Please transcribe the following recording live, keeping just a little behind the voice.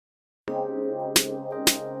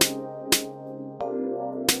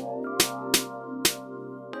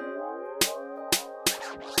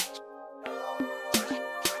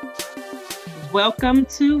Welcome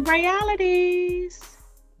to Realities.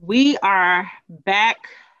 We are back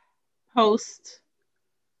post,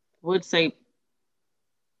 would say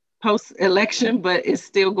post election, but it's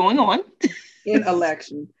still going on. In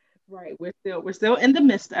election. Right. We're still in the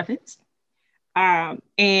midst of it.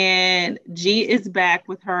 And G is back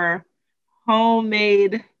with her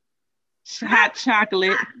homemade hot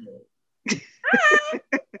chocolate.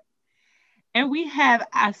 And we have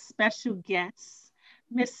a special guest,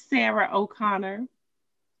 Miss Sarah O'Connor.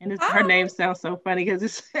 And her name sounds so funny because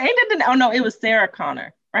it's oh no, it was Sarah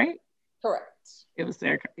Connor, right? Correct. It was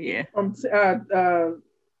Sarah, yeah. From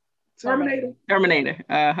Terminator. Terminator.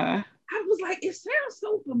 I was like, it sounds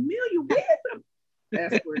so familiar. Where the...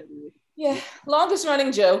 That's what it is. Yeah, longest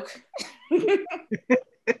running joke.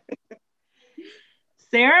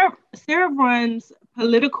 Sarah runs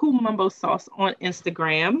Political Mumbo Sauce on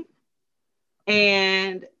Instagram,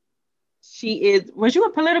 and was you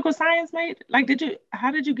a political science major? Like,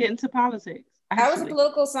 how did you get into politics? Actually? I was a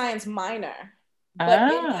political science minor,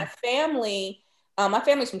 but in my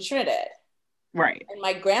family's from Trinidad. Right. And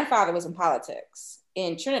my grandfather was in politics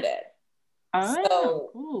in Trinidad. So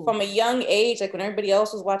cool. From a young age, like when everybody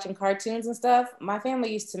else was watching cartoons and stuff, my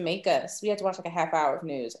family used to make us, we had to watch like a half hour of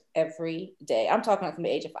news every day. I'm talking like from the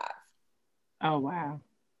age of 5. Oh, wow.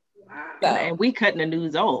 So, and we cutting the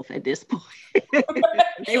news off at this point.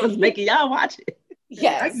 They was making y'all watch it.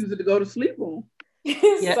 Yes. I used it to go to sleep on.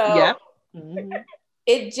 Yep. Mm-hmm.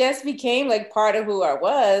 It just became like part of who I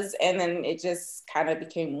was. And then it just kind of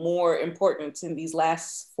became more important in these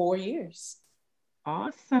last 4 years.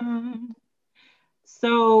 Awesome.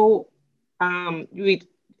 So we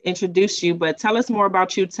introduced you, but tell us more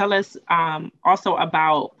about you. Tell us also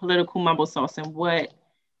about Political Mumbo Sauce and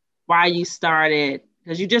why you started,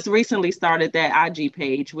 because you just recently started that IG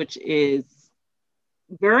page, which is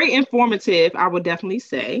very informative, I would definitely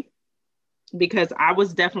say, because I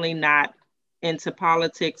was definitely not into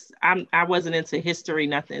politics. I wasn't into history,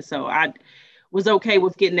 nothing. So I was okay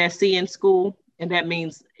with getting that C in school, and that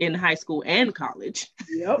means in high school and college.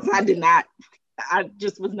 Yep. I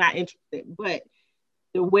just was not interested. But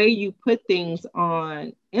the way you put things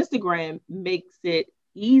on Instagram makes it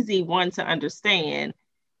easy, one, to understand,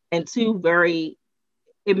 and two,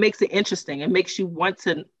 it makes it interesting. It makes you want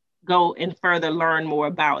to go and further learn more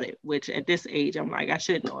about it, which at this age, I'm like, I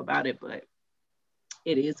should know about it, but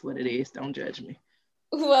it is what it is. Don't judge me.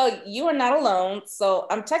 Well, you are not alone. So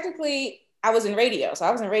I was in radio. So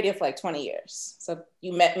I was in radio for like 20 years. So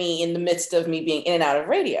you met me in the midst of me being in and out of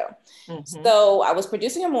radio. Mm-hmm. So I was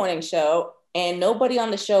producing a morning show and nobody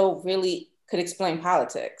on the show really could explain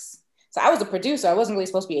politics. So I was a producer. I wasn't really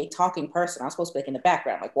supposed to be a talking person. I was supposed to be like in the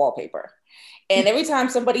background, like wallpaper. And every time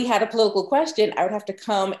somebody had a political question, I would have to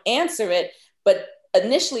come answer it. But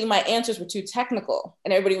initially my answers were too technical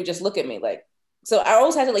and everybody would just look at me like, so I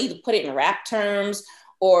always had to either put it in rap terms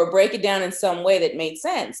or break it down in some way that made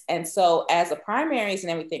sense. And so as the primaries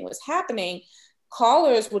and everything was happening,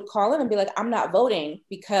 callers would call in and be like, I'm not voting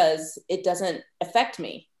because it doesn't affect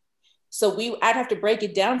me. So I'd have to break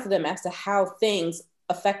it down for them as to how things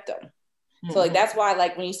affect them. Mm-hmm. So like, that's why,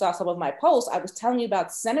 like when you saw some of my posts, I was telling you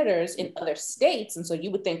about senators in other states. And so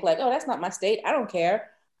you would think like, oh, that's not my state. I don't care.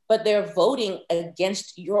 But they're voting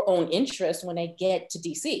against your own interest when they get to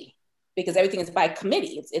DC because everything is by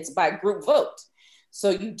committee. It's by group vote. So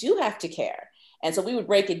you do have to care. And so we would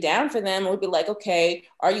break it down for them and we'd be like, okay,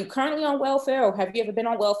 are you currently on welfare or have you ever been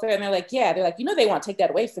on welfare? And they're like, yeah. They're like, they want to take that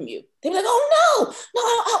away from you. They'd be like, oh no,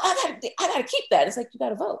 I gotta keep that. It's like, you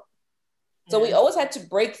gotta vote. Yeah. So we always had to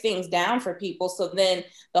break things down for people. So then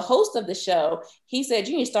the host of the show, he said,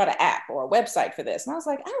 you need to start an app or a website for this. And I was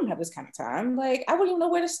like, I don't have this kind of time. Like, I wouldn't even know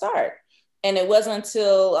where to start. And it wasn't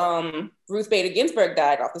until Ruth Bader Ginsburg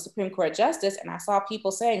died off the Supreme Court justice. And I saw people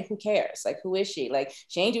saying, who cares? Like, who is she? Like,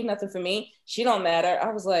 she ain't doing nothing for me. She don't matter.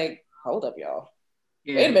 I was like, hold up, y'all.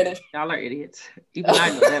 Yeah, wait a minute. Y'all are idiots. Even I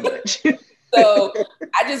know that much. So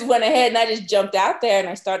I just went ahead and I just jumped out there and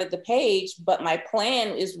I started the page. But my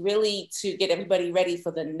plan is really to get everybody ready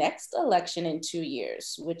for the next election in 2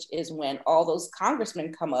 years, which is when all those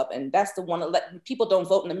congressmen come up. And that's the one people don't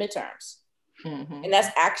vote in the midterms. Mm-hmm. And that's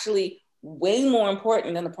actually way more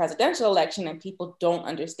important than the presidential election, and people don't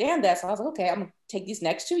understand that. So I was like, okay, I'm gonna take these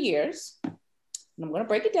next 2 years and I'm gonna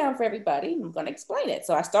break it down for everybody and I'm gonna explain it.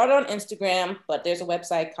 So I started on Instagram, but there's a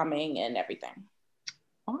website coming and everything.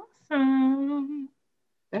 Awesome.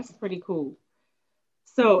 That's pretty cool.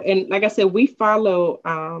 So, and like I said, we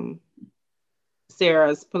follow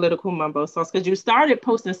Sarah's Political Mumbo Sauce because you started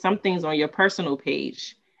posting some things on your personal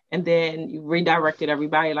page and then you redirected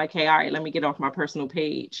everybody like, hey, all right, let me get off my personal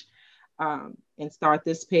page and start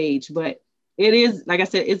this page. But it is, like I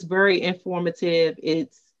said, it's very informative.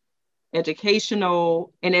 It's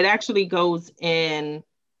educational, and it actually goes in.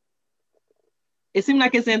 It seemed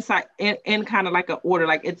like it's inside in kind of like an order,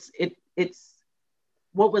 like it's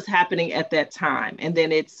what was happening at that time, and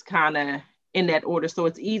then it's kind of in that order, so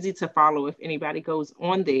it's easy to follow if anybody goes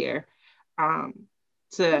on there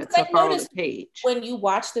to follow the page. When you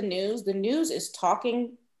watch the news is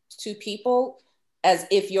talking to people as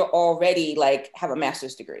if you're already like have a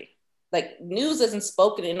master's degree. Like news isn't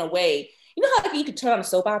spoken in a way, you know how like, you could turn on a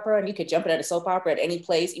soap opera and you could jump into a soap opera at any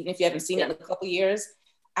place, even if you haven't seen it in a couple of years.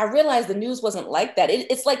 I realized the news wasn't like that.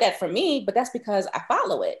 It's like that for me, but that's because I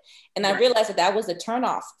follow it. And I realized that was a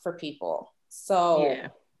turnoff for people. So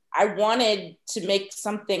I wanted to make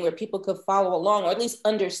something where people could follow along or at least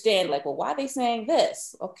understand like, well, why are they saying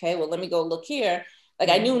this? Okay, well, let me go look here. Like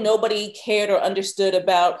I knew nobody cared or understood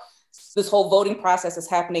about this whole voting process is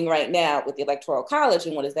happening right now with the Electoral College.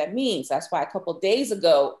 And what does that mean? So that's why a couple of days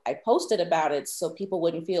ago, I posted about it so people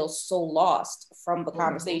wouldn't feel so lost from the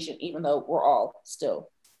conversation, even though we're all still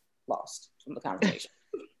lost from the conversation,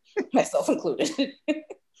 myself included.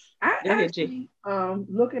 I actually,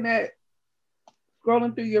 looking at,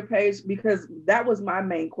 scrolling through your page, because that was my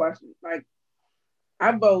main question. Like,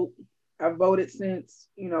 I voted since,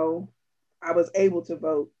 I was able to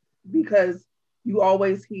vote, because you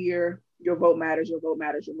always hear your vote matters, your vote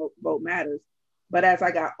matters, your vote matters. But as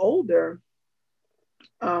I got older,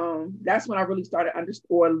 that's when I really started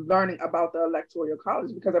learning about the Electoral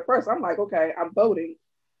College, because at first I'm like, okay, I'm voting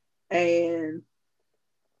and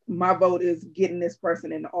my vote is getting this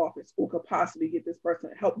person in the office, or could possibly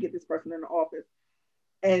help get this person in the office.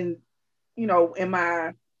 And, in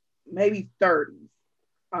my maybe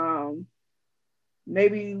 30s,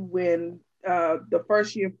 maybe when the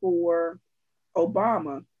first year for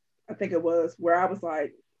Obama, I think it was, where I was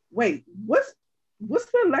like, wait, what's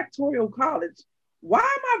the Electoral College? Why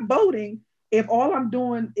am I voting if all I'm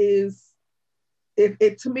doing is,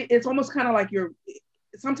 to me, it's almost kind of like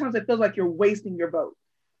sometimes it feels like you're wasting your vote.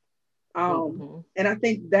 And I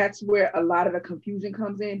think that's where a lot of the confusion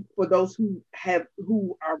comes in for those who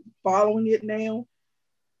are following it now.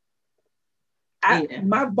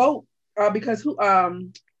 My vote, because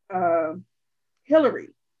Hillary,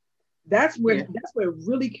 that's where it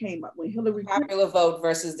really came up, when Hillary popular vote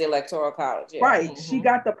versus the Electoral College. Yeah. Right. She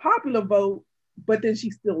got the popular vote, but then she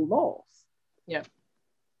still lost. Yeah.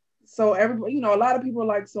 So everybody, a lot of people are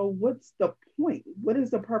like, so what's the point? What is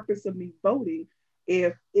the purpose of me voting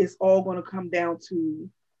if it's all going to come down to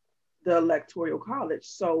the Electoral College?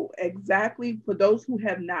 So exactly, for those who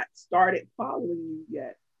have not started following you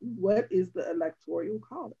yet, what is the Electoral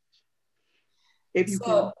College? If you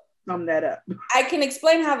can sum that up. I can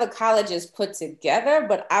explain how the college is put together,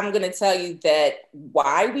 but I'm going to tell you that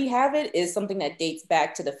why we have it is something that dates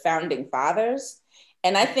back to the founding fathers.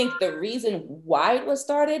 And I think the reason why it was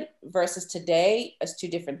started versus today is two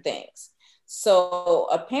different things. So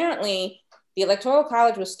apparently the Electoral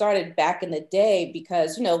College was started back in the day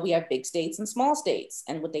because, we have big states and small states.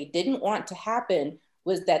 And what they didn't want to happen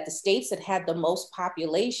was that the states that had the most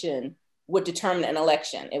population would determine an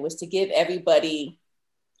election. It was to give everybody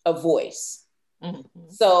a voice.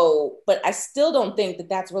 So, but I still don't think that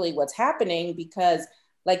that's really what's happening, because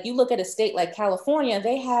like you look at a state like California,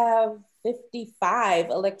 they have 55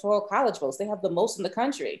 Electoral College votes. They have the most in the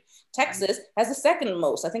country. Texas has the second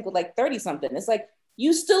most, I think with like 30 something. It's like,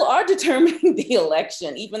 you still are determining the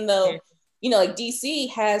election, even though, like DC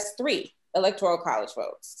has 3 Electoral College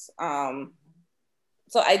votes.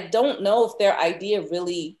 So I don't know if their idea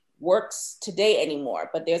really works today anymore,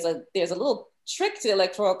 but there's a little trick to the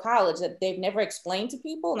Electoral College that they've never explained to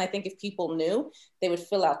people. And I think if people knew, they would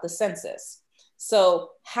fill out the census.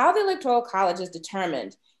 So how the Electoral College is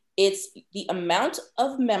determined, it's the amount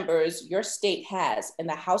of members your state has in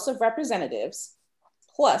the House of Representatives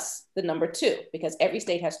plus the number 2, because every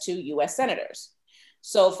state has 2 US senators.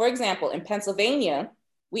 So for example, in Pennsylvania,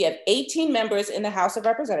 we have 18 members in the House of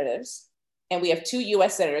Representatives, and we have 2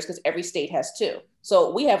 US senators because every state has 2.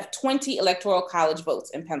 So we have 20 Electoral College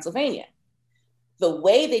votes in Pennsylvania. The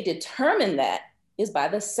way they determine that is by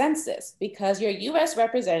the census, because your US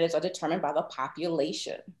representatives are determined by the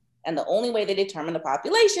population. And the only way they determine the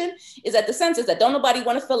population is at the census that don't nobody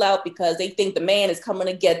want to fill out because they think the man is coming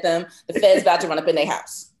to get them. The Fed's about to run up in their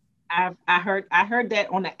house. I heard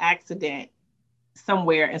that on an accident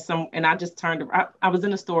somewhere, and I just turned around. I was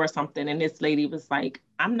in a store or something, and this lady was like,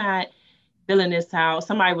 "I'm not filling this out."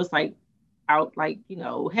 Somebody was like, out like,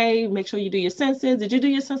 hey, make sure you do your census. Did you do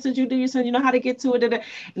your census? You do your census. You know how to get to it. And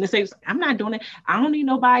they say, I'm not doing it. I don't need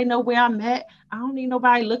nobody know where I'm at. I don't need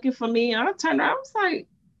nobody looking for me. And I turned around. I was like,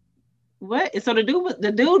 what? So the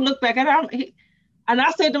dude looked back at him, and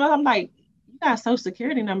I said to him, I'm like, you got a social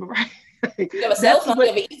security number, right? You have a cell phone, you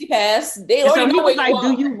have an easy pass. They already know where you are. He was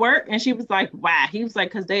like, do you work? And she was like, why? He was like,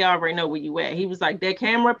 because they already know where you at. He was like, that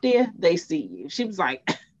camera up there, they see you. She was like,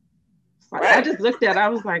 right. I just looked at it. I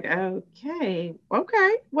was like, okay,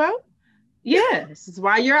 well, yeah, this is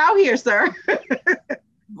why you're out here, sir.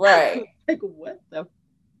 Right. Like, what the?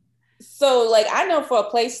 So, like, I know for a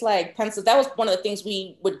place like Pennsylvania, that was one of the things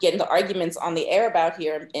we would get into arguments on the air about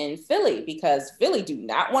here in Philly, because Philly do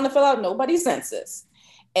not want to fill out nobody's census.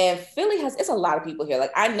 And Philly it's a lot of people here.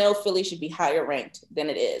 Like, I know Philly should be higher ranked than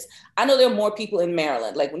it is. I know there are more people in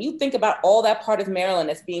Maryland. Like, when you think about all that part of Maryland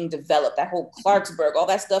that's being developed, that whole Clarksburg, all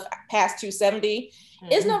that stuff past 270,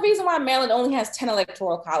 there's no reason why Maryland only has 10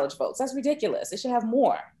 electoral college votes. That's ridiculous. It should have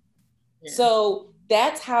more. Yeah. So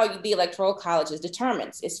that's how the electoral college is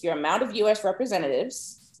determined. It's your amount of US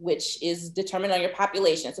representatives, which is determined on your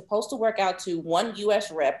population. It's supposed to work out to 1 US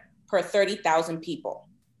rep per 30,000 people.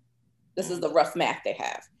 This is the rough math they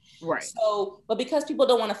have. Right. So, but because people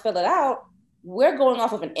don't want to fill it out, we're going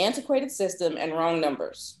off of an antiquated system and wrong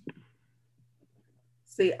numbers.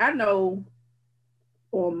 See, I know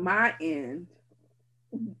on my end,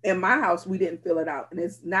 in my house, we didn't fill it out. And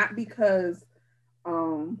it's not because,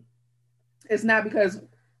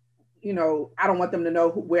 you know, I don't want them to know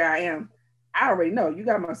where I am. I already know. You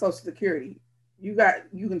got my social security. You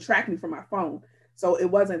can track me from my phone. So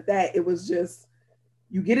it wasn't that. It was just,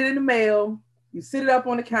 you get it in the mail, you sit it up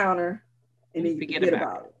on the counter, and then you forget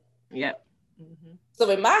about it. Yep. Mm-hmm. So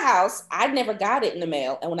in my house, I never got it in the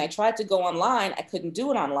mail. And when I tried to go online, I couldn't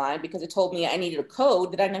do it online because it told me I needed a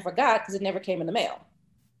code that I never got because it never came in the mail.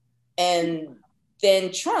 And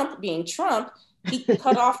then Trump, being Trump, he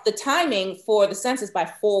cut off the timing for the census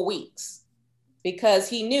by 4 weeks because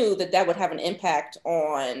he knew that would have an impact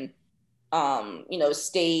on you know,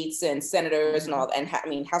 states and senators and all, and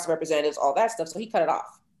House of Representatives, all that stuff. So he cut it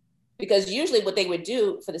off because usually what they would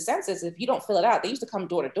do for the census, if you don't fill it out, they used to come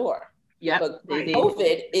door to door. Yeah. But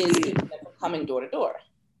COVID is keeping them from coming door to door.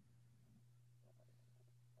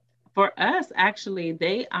 For us, actually,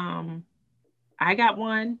 I got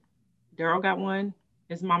one, Daryl got one,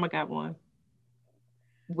 his mama got one.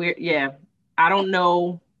 I don't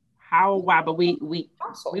know how, why, but we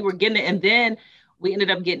were getting it, and then we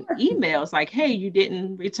ended up getting emails like, hey, you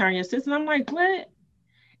didn't return your census. I'm like, what?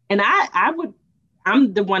 And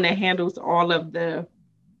I'm the one that handles all that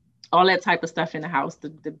type of stuff in the house,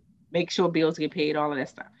 to make sure bills get paid, all of that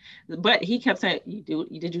stuff. But he kept saying,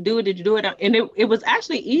 did you do it? And it was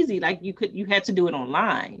actually easy. Like you had to do it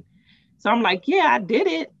online. So I'm like, yeah, I did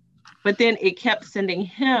it. But then it kept sending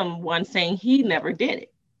him one saying he never did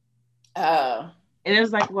it. Oh. And it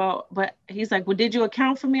was like, well, but he's like, well, did you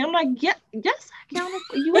account for me? I'm like, yes, I counted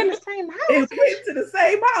for you in the same house. It went to the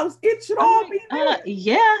same house. It should all be there.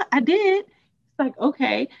 Yeah, I did. It's like,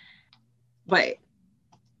 okay. But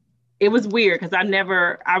it was weird because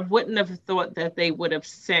I wouldn't have thought that they would have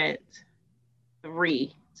sent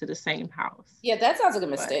 3 to the same house. Yeah, that sounds like a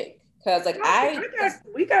mistake. Because like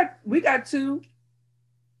we got 2.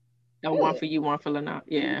 No, one for you, one for Lana.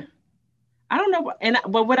 Yeah. I don't know,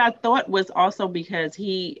 but what I thought was also because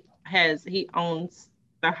he owns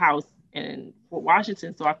the house in Fort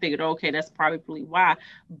Washington, so I figured, okay, that's probably why.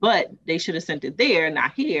 But they should have sent it there,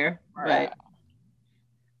 not here. Right. But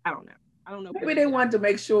I don't know. Maybe they wanted to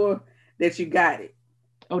make sure that you got it.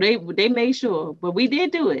 Oh, they made sure, but we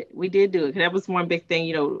did do it. That was one big thing.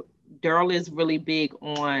 You know, Daryl is really big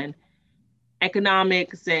on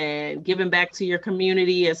economics and giving back to your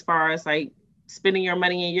community as far as like spending your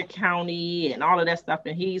money in your county and all of that stuff.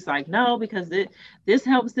 And he's like, no, because this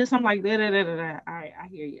helps this. I'm like, da, da, da, da, da. All right, I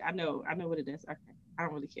hear you. I know what it is. Okay. I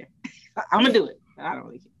don't really care. I'm gonna do it. I don't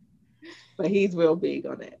really care. But he's real big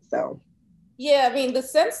on that. So yeah, I mean the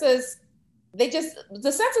census,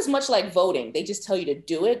 much like voting, they just tell you to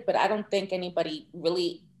do it, but I don't think anybody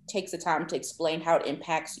really takes the time to explain how it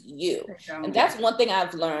impacts you. And that's one thing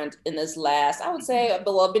I've learned in this last, I would say,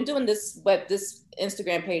 well, I've been doing this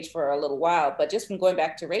Instagram page for a little while, but just from going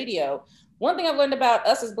back to radio, one thing I've learned about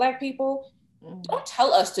us as Black people, don't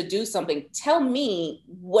tell us to do something. Tell me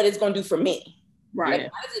what it's going to do for me. Right.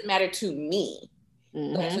 Like, why does it matter to me?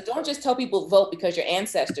 Mm-hmm. So don't just tell people vote because your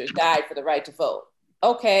ancestors died for the right to vote.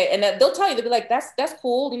 Okay. And they'll tell you, they'll be like, that's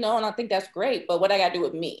cool, and I think that's great, but what I got to do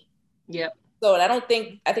with me? Yep. So, and I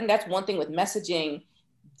think that's one thing with messaging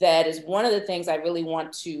that is one of the things I really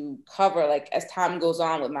want to cover, like as time goes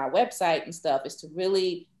on with my website and stuff, is to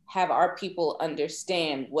really have our people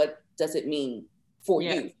understand what does it mean for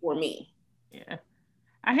you, for me. Yeah.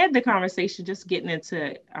 I had the conversation just getting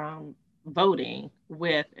into voting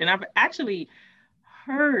with, and I've actually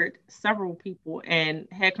heard several people and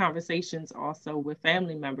had conversations also with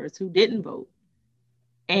family members who didn't vote.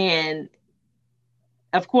 And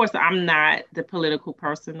of course, I'm not the political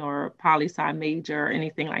person or poli-sci major or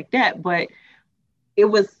anything like that, but it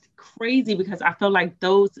was crazy because I feel like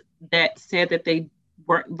those that said that they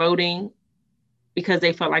weren't voting because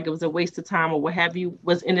they felt like it was a waste of time or what have you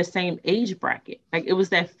was in the same age bracket. Like it was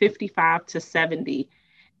that 55 to 70,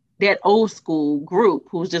 that old school group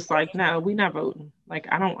who's just like, no, we're not voting. Like,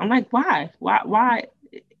 I'm like, why?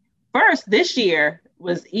 First, this year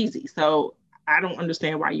was easy. So I don't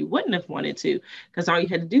understand why you wouldn't have wanted to, because all you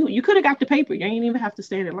had to do, you could have got the paper. You didn't even have to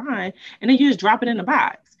stand in line, and then you just drop it in the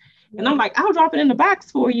box. And I'm like, I'll drop it in the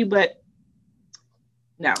box for you, but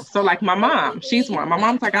no. So like my mom, she's one. My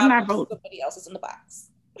mom's like, I'm not voting. Somebody else is in the box.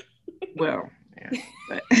 Well, yeah,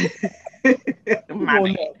 but for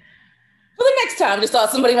the next time, just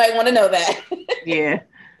thought somebody might want to know that. Yeah,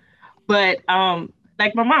 but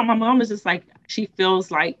like my mom is just like, she feels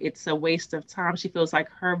like it's a waste of time. She feels like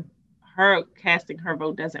her casting her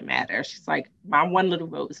vote doesn't matter. She's like, my one little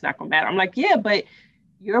vote is not gonna matter. I'm like, yeah, but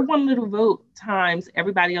your one little vote times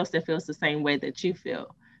everybody else that feels the same way that you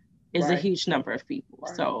feel is a huge number of people.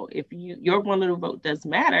 Right. So if your one little vote does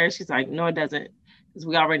matter, she's like, no, it doesn't, because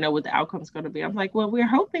we already know what the outcome is going to be. I'm like, well, we're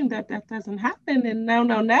hoping that doesn't happen, and no.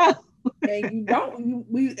 And you don't.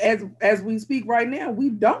 We as we speak right now, we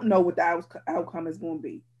don't know what the outcome is going to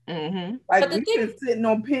be. Mm-hmm. Like we've been sitting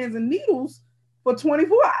on pins and needles for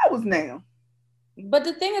 24 hours now. But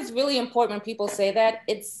the thing that's really important when people say that,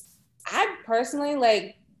 I personally,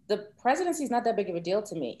 like, the presidency is not that big of a deal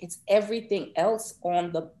to me. It's everything else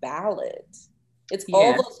on the ballot. It's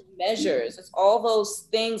all those measures. It's all those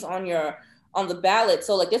things on the ballot.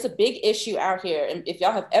 So like there's a big issue out here. And if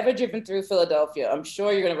y'all have ever driven through Philadelphia, I'm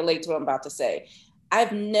sure you're going to relate to what I'm about to say.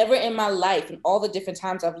 I've never in my life, in all the different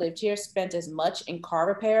times I've lived here, spent as much in car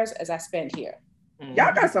repairs as I spend here. Mm-hmm.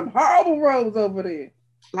 Y'all got some horrible roads over there.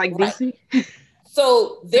 Like DC?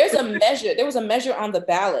 So there was a measure on the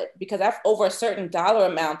ballot, because over a certain dollar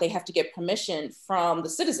amount, they have to get permission from the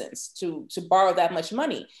citizens to borrow that much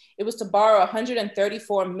money. It was to borrow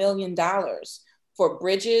 $134 million for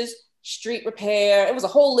bridges, street repair. It was a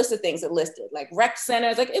whole list of things that listed, like rec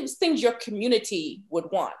centers, like it was things your community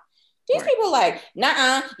would want. These people are like,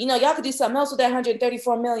 nah, y'all could do something else with that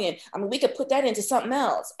 134 million. I mean, we could put that into something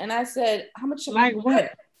else. And I said, how much? Like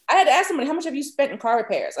what? I had to ask somebody, how much have you spent in car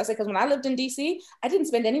repairs? I said, because when I lived in DC, I didn't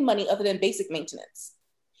spend any money other than basic maintenance.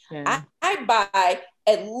 Yeah. I buy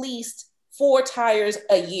at least 4 tires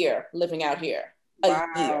a year living out here. A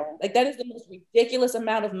year. Like that is the most ridiculous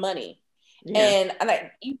amount of money. Yeah. And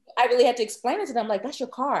I really had to explain it to them, like, that's your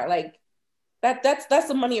car. Like that's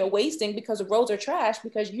the money you're wasting because the roads are trash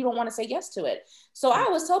because you don't want to say yes to it. So I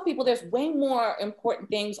always tell people there's way more important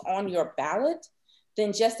things on your ballot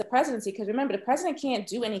than just the presidency. Because remember, the president can't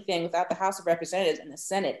do anything without the House of Representatives and the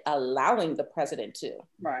Senate allowing the president to.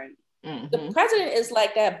 Right. Mm-hmm. The president is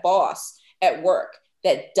like that boss at work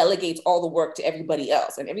that delegates all the work to everybody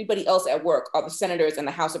else. And everybody else at work are the senators and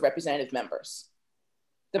the House of Representative members.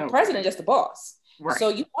 The president is just the boss. Right.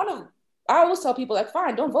 So I always tell people, like,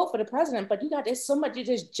 fine, don't vote for the president, but there's so much,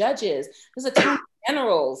 there's judges, there's attorney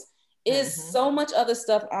generals, is so much other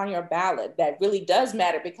stuff on your ballot that really does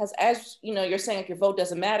matter, because as you're saying, if your vote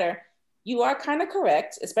doesn't matter, you are kind of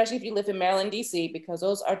correct, especially if you live in Maryland, DC, because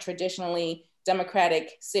those are traditionally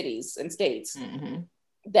Democratic cities and states,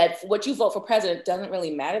 that what you vote for president doesn't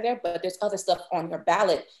really matter there, but there's other stuff on your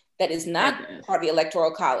ballot that is not part of the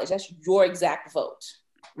Electoral College. That's your exact vote.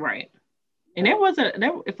 Right. And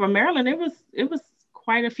for Maryland, it was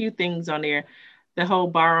quite a few things on there. The whole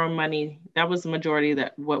borrowing money, that was the majority of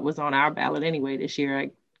what was on our ballot anyway this year,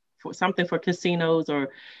 like for something for casinos or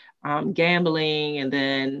gambling, and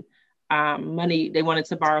then money, they wanted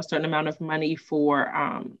to borrow a certain amount of money for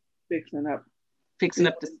fixing up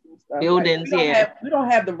the buildings. Like, we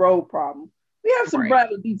don't have the road problem. We have some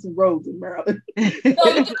rather decent roads in Maryland.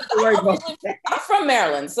 I'm from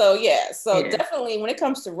Maryland, so definitely when it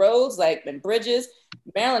comes to roads, like and bridges,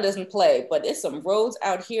 Maryland doesn't play, but there's some roads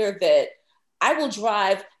out here that I will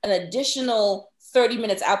drive an additional 30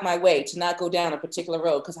 minutes out my way to not go down a particular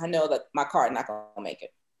road because I know that my car is not going to make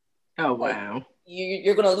it. Oh, wow. Like,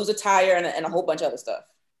 you're going to lose a tire and a whole bunch of other stuff.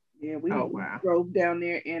 Yeah, we drove down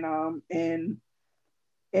there in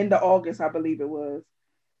end of August, I believe it was.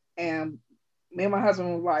 And me and my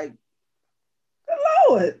husband was like, good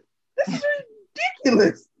Lord, this is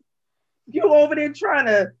ridiculous. You over there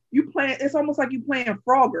it's almost like you playing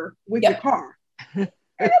Frogger with your car. Ain't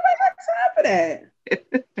nobody got time for that.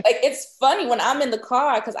 Like, it's funny when I'm in the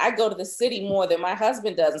car, because I go to the city more than my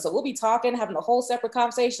husband does. And so we'll be talking, having a whole separate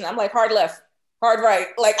conversation. I'm like, hard left. hard right.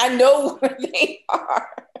 Like I know where they are.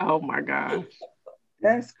 Oh my gosh.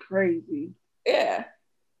 That's crazy. Yeah.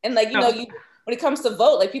 And like, you when it comes to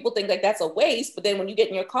vote, like people think like that's a waste, but then when you get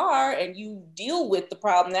in your car and you deal with the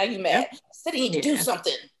problem, now you mad. City need to do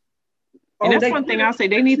something. And that's one thing I'll say.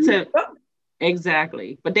 They need to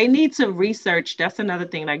exactly, but they need to research. That's another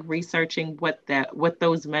thing, like researching what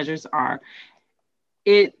those measures are.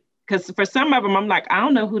 Because for some of them, I'm like, I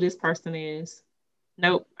don't know who this person is.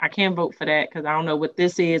 Nope, I can't vote for that because I don't know what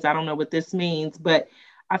this is. I don't know what this means. But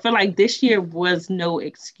I feel like this year was no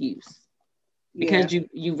excuse. Because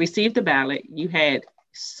you received the ballot, you had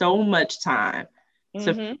so much time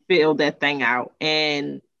to fill that thing out.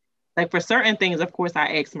 And like for certain things, of course,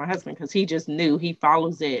 I asked my husband because he just knew, he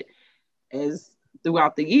follows it as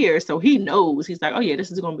throughout the year. So he knows, he's like, oh yeah, this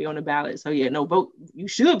is going to be on the ballot. So yeah, no, vote, you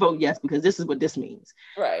should vote yes, because this is what this means.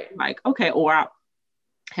 Right. Like, okay, or I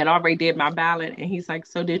had already did my ballot and he's like,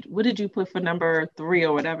 so what did you put for number 3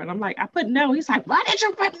 or whatever? And I'm like, I put no. He's like, why did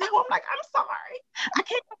you put no? I'm like, I'm sorry. I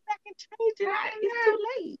can't go back and change it. It's too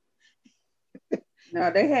late.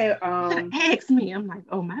 No, they had asked me. I'm like,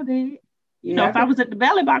 oh my bad. You know, if I was at the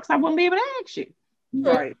ballot box, I wouldn't be able to ask you.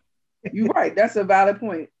 Right. You're right. That's a valid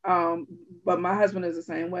point. But my husband is the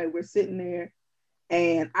same way. We're sitting there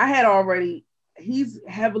and I had already, he's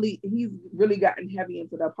really gotten heavy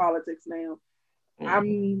into the politics now. I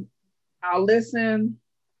mean, I'll listen,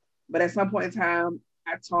 but at some point in time,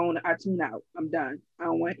 I tune out. I'm done. I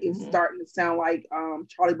don't want it's starting to sound like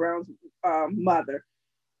Charlie Brown's mother,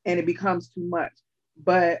 and it becomes too much.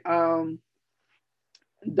 But the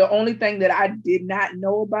only thing that I did not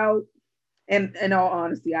know about, and in all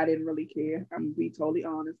honesty, I didn't really care. I'm gonna be totally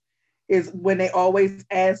honest, is when they always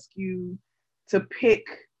ask you to pick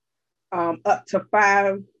up to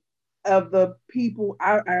 5 of the people.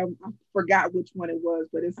 I forgot which one it was,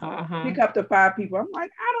 but it's pick up to 5 people. I'm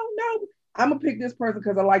like, I don't know. I'm gonna pick this person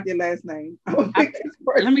because I like their last name. I'm gonna pick this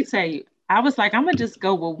person. Let me tell you, I was like, I'm gonna just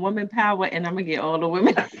go with woman power, and I'm gonna get all the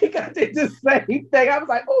women. I think I did the same thing. I was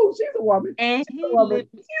like, oh, she's a woman. And he lit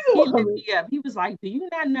me up. He was like, do you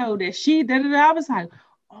not know that she did it? I was like,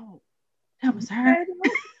 oh, that was her.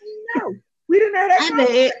 No, we didn't have that. I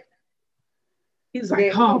did. He was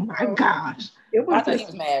like, oh my gosh. It was I thought he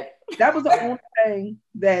was mad. That was the only thing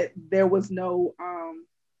that there was no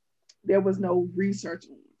research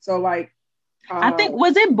on. So like I think,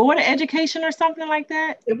 was it Board of Education or something like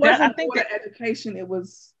that? It wasn't Board of Education. It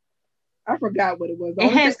was, I forgot what it was.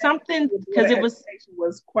 It had something because it was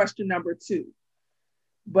question number 2.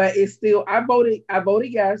 But it's still, I voted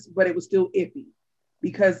yes, but it was still iffy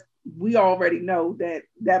because we already know that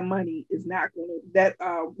money is not going to,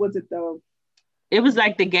 it was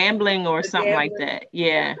like the gambling or something like that.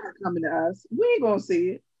 Yeah. It's not coming to us. We ain't going to see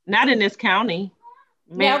it. Not in this county.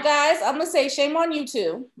 Now, guys, I'm going to say shame on you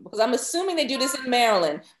too, because I'm assuming they do this in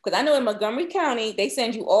Maryland, because I know in Montgomery County, they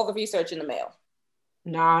send you all the research in the mail.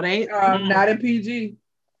 No, they not in PG.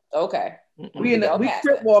 Okay. We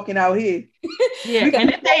trip walking out here. Yeah, and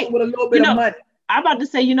if they with a little bit of money. I'm about to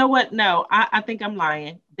say, you know what? No, I think I'm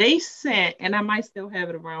lying. They sent, and I might still have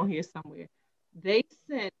it around here somewhere. They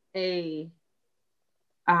sent they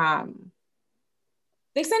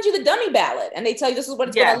send you the dummy ballot and they tell you this is what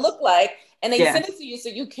it's going to look like, and they send it to you so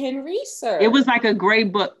you can research. It was like a gray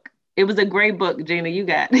book. It was a gray book, Gina. You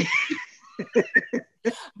got it.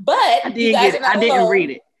 But I didn't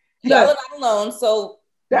read it. Y'all are not alone. So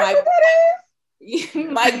my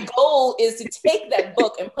goal is to take that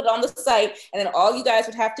book and put it on the site, and then all you guys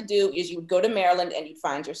would have to do is you would go to Maryland and you'd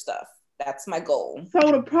find your stuff. That's my goal.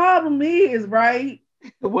 So the problem is, right?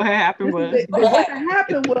 What happened was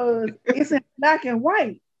it's in black and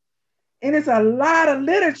white, and it's a lot of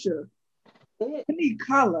literature. You need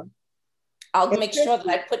color. I'll make sure that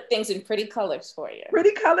I put things in pretty colors for you.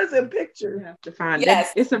 Pretty colors and pictures. You have to find it.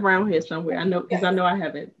 It's around here somewhere. I know because I know I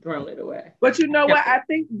haven't thrown it away. But you know what? I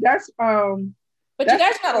think that's But you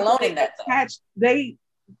guys are not alone in that. They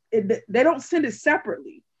don't send it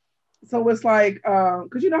separately, so it's like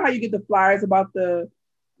because you know how you get the flyers about the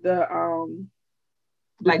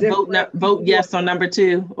like vote yes on number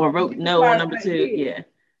 2 or vote no on number 2. Yeah.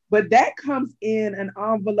 But that comes in an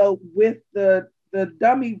envelope with the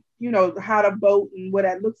dummy, you know, how to vote and what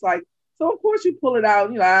that looks like. So of course you pull it out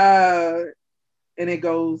and you're like, and it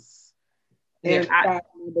goes. Yeah, I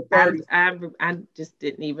just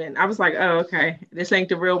didn't even. I was like, oh, okay, this ain't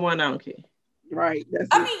the real one. I don't care. Right.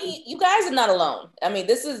 I mean, you guys are not alone. I mean,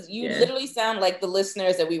 this is, you literally sound like the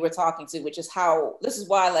listeners that we were talking to, which is this is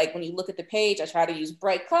why, like, when you look at the page, I try to use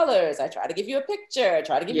bright colors. I try to give you a picture. I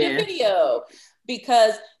try to give you a video,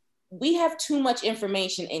 because we have too much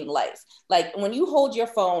information in life. Like when you hold your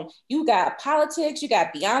phone, you got politics, you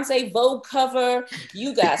got Beyonce Vogue cover,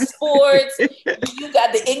 you got sports, you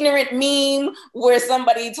got the ignorant meme where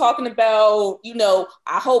somebody talking about, you know,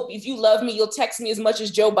 I hope if you love me, you'll text me as much as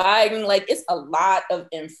Joe Biden. Like it's a lot of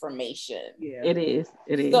information. Yeah, it is.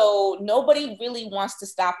 It is. So nobody really wants to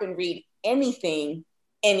stop and read anything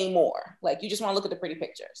anymore. Like you just want to look at the pretty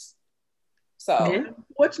pictures. So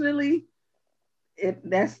unfortunately, it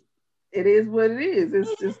is what it is.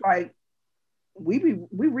 It's just like we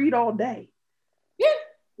read all day. Yeah.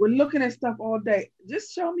 We're looking at stuff all day.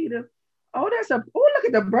 Just show me look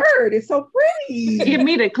at the bird. It's so pretty. Give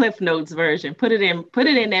me the Cliff Notes version. Put it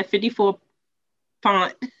in that 54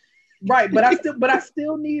 font. Right, but I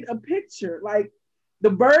still need a picture. Like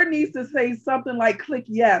the bird needs to say something like click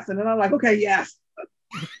yes. And then I'm like, okay, yes.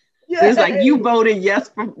 Yes. It's like you voted yes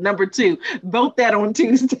for number 2. Vote that on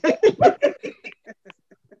Tuesday. I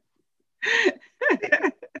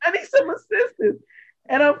need some assistance.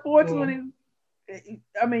 And unfortunately,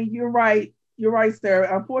 I mean, you're right,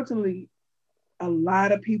 Sarah. Unfortunately, a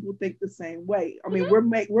lot of people think the same way. I mean,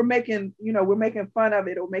 we're making fun of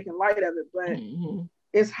it or making light of it, but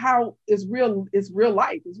it's real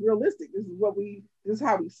life. It's realistic. This is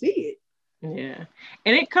how we see it. Yeah.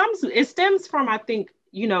 And it stems from, I think,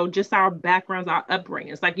 you know, just our backgrounds, our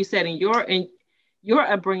upbringings. Like you said, in your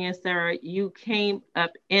upbringing, Sarah, you came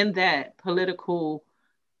up in that political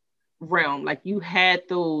realm. Like you had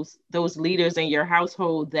those leaders in your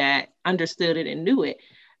household that understood it and knew it.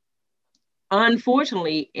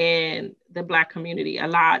 Unfortunately, in the Black community, a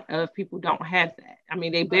lot of people don't have that. I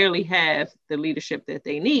mean, they barely have the leadership that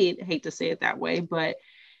they need. I hate to say it that way, but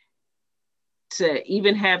to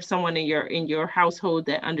even have someone in your household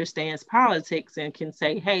that understands politics and can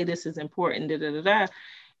say, hey, this is important,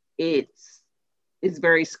 it's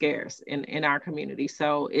very scarce in our community.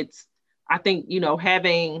 So I think, you know,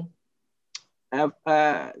 having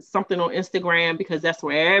something on Instagram, because that's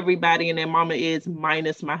where everybody and their mama is,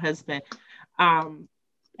 minus my husband.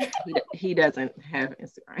 He doesn't have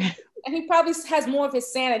Instagram. And he probably has more of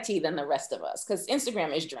his sanity than the rest of us, because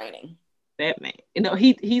Instagram is draining. That man, you know,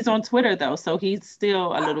 he's on Twitter though, so he's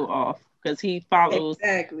still a little off because he follows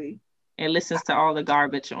exactly and listens to all the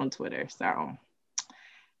garbage on Twitter. So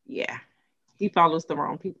yeah, he follows the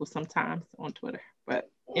wrong people sometimes on Twitter. But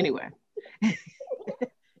anyway,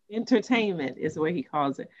 entertainment is what he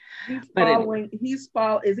calls it. Is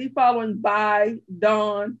he following by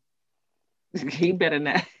Dawn? He better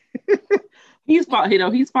not. He's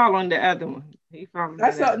following the other one.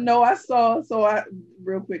 I saw. So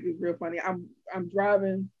real quick, it's real funny. I'm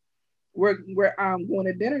driving. We're going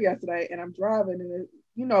to dinner yesterday, and I'm driving, and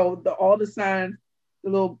you know all the signs, the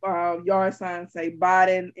little yard signs say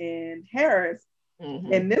Biden and Harris,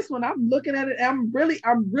 and this one I'm looking at it. And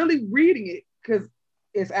I'm really reading it because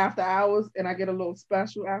it's after hours, and I get a little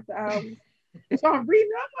special after hours. So I'm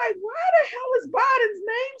reading. I'm like, why the hell is Biden's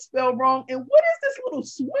name spelled wrong? And what is this little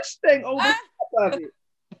swoosh thing over top of it?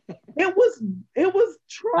 It was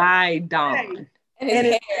Trump by Dawn, and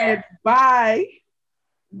it said by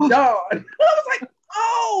Dawn. I was like,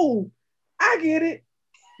 oh, I get it.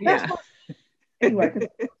 Anyway.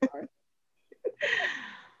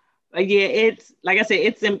 Like, yeah, it's like I said,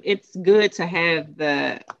 it's good to have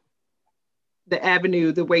the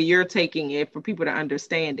avenue the way you're taking it for people to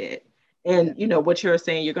understand it. And you know what you're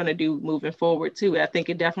saying you're going to do moving forward too. I think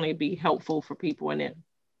it definitely be helpful for people. And then,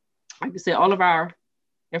 like I said, all of our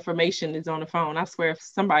information is on the phone. I swear,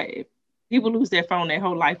 if people lose their phone, their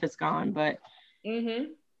whole life is gone. But there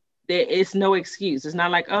is no excuse. It's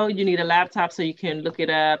not like, oh, you need a laptop so you can look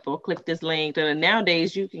it up or click this link.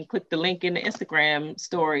 Nowadays, you can click the link in the Instagram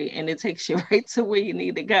story and it takes you right to where you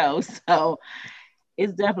need to go. So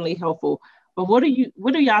it's definitely helpful. But what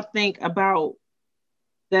do y'all think about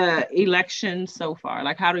the election so far?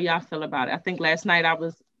 Like, how do y'all feel about it? I think last night I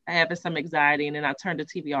was having some anxiety and then I turned the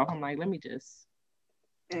TV off. I'm like, let me just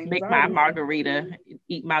make my margarita,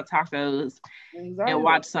 eat my tacos, and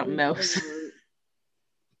watch something else.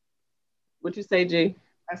 What'd you say, G?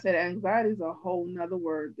 I said anxiety is a whole nother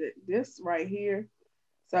word. This right here.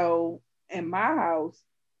 So in my house,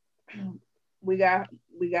 we got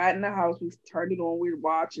in the house, we turned it on, we were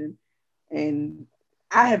watching, and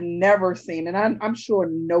I have never seen, and I'm sure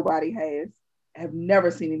nobody have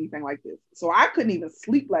never seen anything like this. So I couldn't even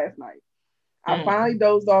sleep last night. I finally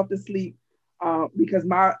dozed off to sleep because in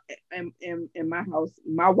my house,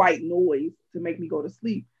 my white noise to make me go to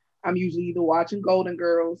sleep, I'm usually either watching Golden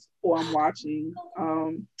Girls or I'm watching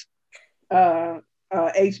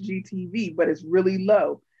HGTV, but it's really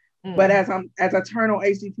low. But as I turn on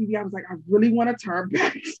HGTV, I was like, I really want to turn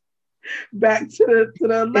back back to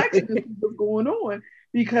the election and see what's going on,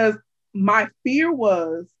 because my fear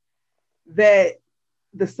was that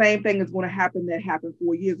the same thing is going to happen that happened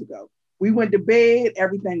 4 years ago. We went to bed,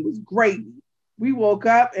 everything was gravy. We woke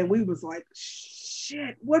up and we was like,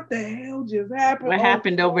 shit, what the hell just happened? What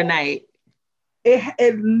happened overnight?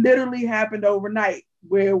 It literally happened overnight,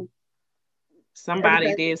 where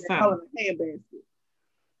somebody did something.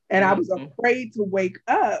 And I was afraid to wake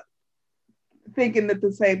up thinking that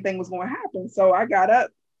the same thing was going to happen. So I got up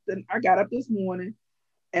this morning,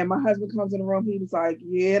 and my husband comes in the room. He was like,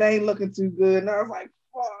 yeah, it ain't looking too good. And I was like,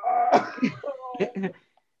 fuck.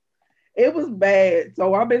 It was bad.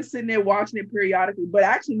 So I've been sitting there watching it periodically, but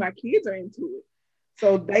actually my kids are into it.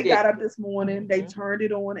 So they got up this morning, they turned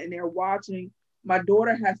it on, and they're watching. My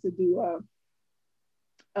daughter has to do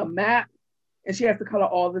a map, and she has to color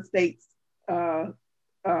all the states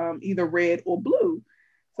either red or blue.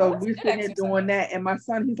 So we're sitting there doing that, and my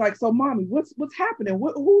son, he's like, so mommy, what's happening?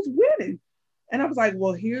 Who's winning? And I was like,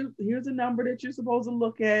 well, here's a number that you're supposed to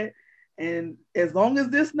look at, and as long as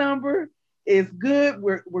this number is good,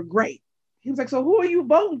 we're great. He was like, so who are you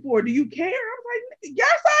voting for? Do you care? I was like,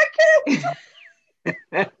 yes, I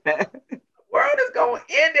care. The world is going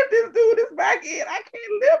to end if this dude is back in. I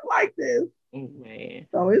can't live like this. Man.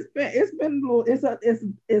 So it's been a little,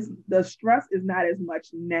 the stress is not as much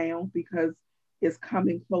now because it's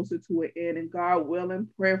coming closer to an end, and God willing,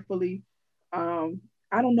 prayerfully. Sarah,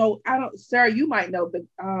 you might know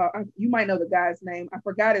the guy's name. I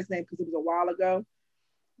forgot his name because it was a while ago,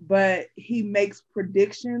 but he makes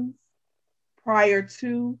predictions prior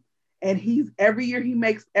to, and every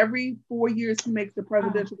 4 years he makes the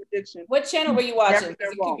presidential prediction. What channel were you watching? It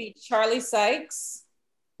could be Charlie Sykes.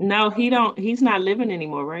 No, he's not living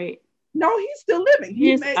anymore, right? No, he's still living.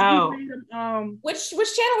 He made him, which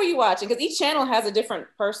channel were you watching? Because each channel has a different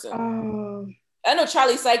person. I know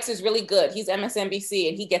Charlie Sykes is really good. He's MSNBC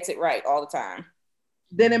and he gets it right all the time.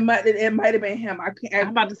 Then it might have been him. I'm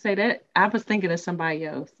about to say that. I was thinking of somebody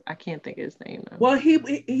else. I can't think of his name though. Well,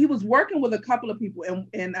 he was working with a couple of people,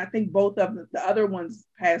 and I think both of the other ones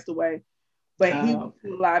passed away, but he was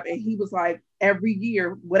still alive, and he was like, every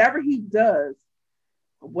year, whatever he does,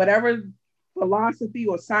 whatever philosophy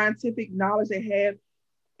or scientific knowledge they have,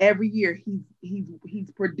 every year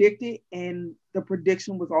he's predicted, and the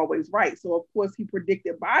prediction was always right. So of course he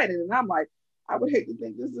predicted Biden, and I'm like, I would hate to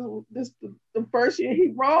think this is the first year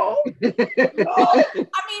he wrong. I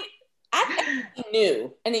mean, I think he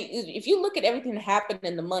knew. And if you look at everything that happened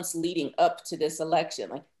in the months leading up to this election,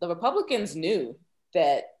 like the Republicans knew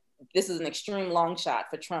that this is an extreme long shot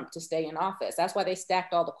for Trump to stay in office. That's why they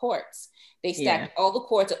stacked all the courts. They stacked all the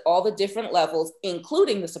courts at all the different levels,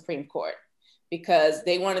 including the Supreme Court, because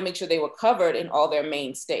they wanted to make sure they were covered in all their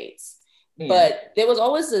main states. Yeah. But there was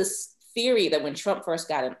always this theory that when Trump first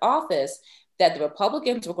got in office, that the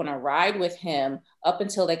Republicans were going to ride with him up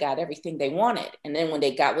until they got everything they wanted. And then when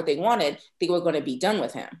they got what they wanted, they were going to be done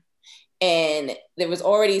with him. And there was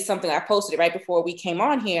already something, I posted it right before we came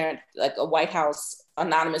on here, like a White House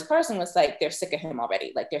anonymous person was like, they're sick of him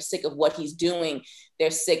already. Like they're sick of what he's doing.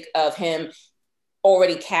 They're sick of him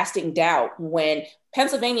already casting doubt, when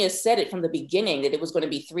Pennsylvania said it from the beginning that it was going to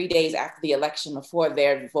be 3 days after the election before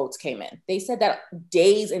their votes came in. They said that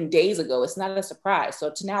days and days ago. It's not a surprise.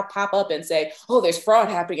 So to now pop up and say, oh, there's fraud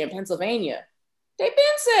happening in Pennsylvania. They've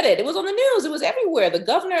been said it. It was on the news. It was everywhere. The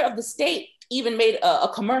governor of the state even made a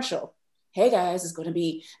commercial. Hey guys, it's going to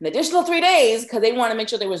be an additional 3 days, because they want to make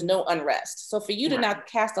sure there was no unrest. So for you to now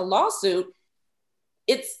cast a lawsuit,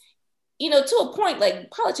 it's, to a point,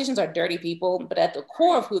 like politicians are dirty people, but at the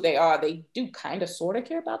core of who they are, they do kind of sort of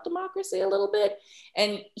care about democracy a little bit.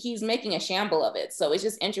 And he's making a shamble of it. So it's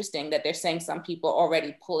just interesting that they're saying some people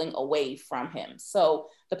already pulling away from him. So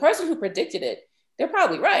the person who predicted it, they're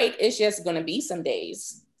probably right. It's just going to be some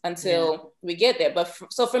days until we get there. But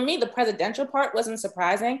so for me, the presidential part wasn't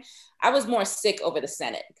surprising. I was more sick over the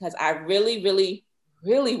Senate, because I really, really,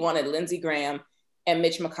 really wanted Lindsey Graham and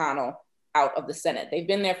Mitch McConnell out of the Senate. They've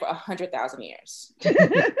been there for 100,000 years.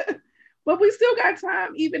 But we still got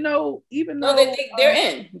time, even though they're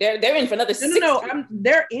in. They're in for another 6 years.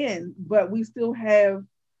 They're in, but we still have.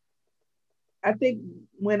 I think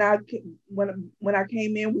when I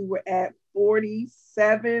came in, we were at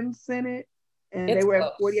 47 Senate, and they were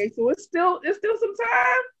at 48. So it's still some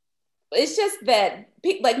time. It's just that,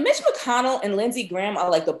 like, Mitch McConnell and Lindsey Graham are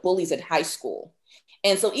like the bullies in high school.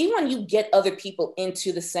 And so even when you get other people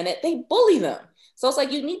into the Senate, they bully them. So it's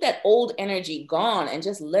like you need that old energy gone and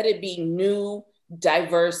just let it be new,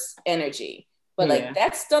 diverse energy. But like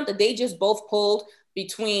that stunt that they just both pulled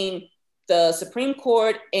between the Supreme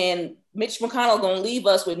Court and Mitch McConnell gonna leave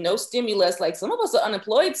us with no stimulus. Like, some of us are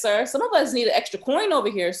unemployed, sir. Some of us need an extra coin over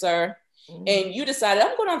here, sir. And you decided,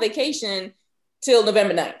 I'm going on vacation till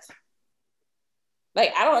November 9th.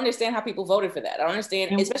 Like, I don't understand how people voted for that. I don't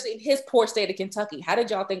understand, especially in his poor state of Kentucky. How did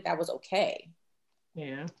y'all think that was okay?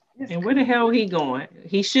 Yeah. And where the hell he going?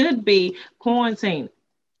 He should be quarantined.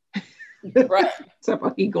 Right.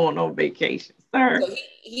 So he going on vacation, sir. So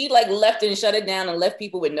he like left and shut it down and left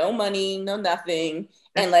people with no money, no nothing.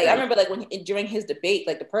 And like, I remember like during his debate,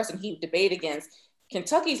 like the person he debated against,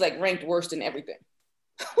 Kentucky's like ranked worst in everything.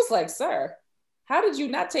 I was like, sir, how did you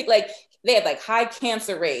not take, like, they had like high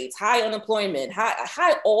cancer rates, high unemployment,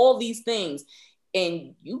 high all these things.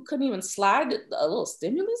 And you couldn't even slide a little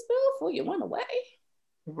stimulus bill before you went away.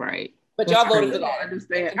 Right. But y'all voted for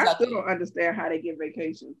that. I still don't understand how they get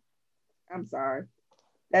vacation. I'm sorry.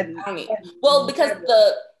 Well, because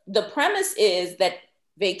the premise is that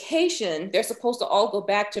vacation, they're supposed to all go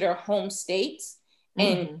back to their home states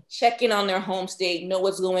and check in on their home state, know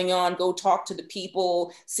what's going on, go talk to the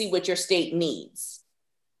people, see what your state needs.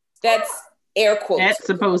 That's air quotes. That's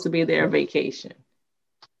supposed to be their vacation.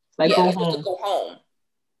 Like, go home. Go home.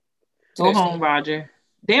 Go home, Roger.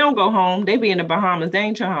 They don't go home. They be in the Bahamas. They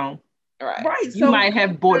ain't your home. Right. You might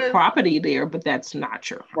have bought property there, but that's not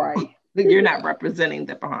your home. Right. You're not representing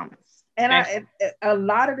the Bahamas. And a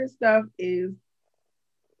lot of this stuff is,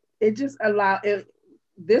 it just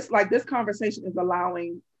this conversation is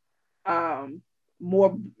allowing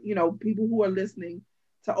more, people who are listening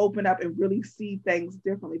to open up and really see things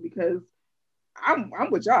differently, because I'm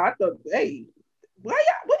with y'all. I thought, hey, why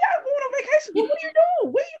y'all going on vacation? What are you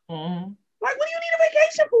doing? Like, what do you need a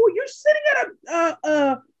vacation for? You're sitting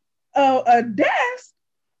at a desk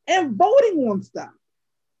and voting on stuff.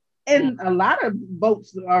 And a lot of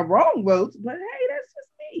votes are wrong votes, but hey, that's just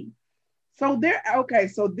me.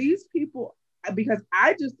 So these people, because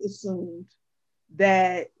I just assumed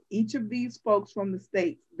that each of these folks from the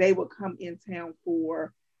states, they would come in town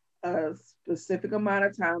for a specific amount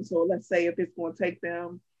of time. So let's say if it's going to take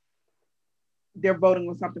them, they're voting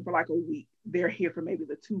on something for like a week. They're here for maybe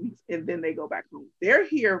the 2 weeks, and then they go back home. They're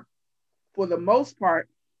here for the most part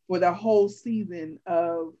for the whole season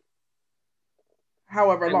of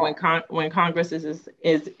however long. When Congress is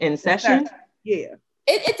in session? Yeah.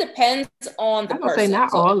 It depends on the person. I say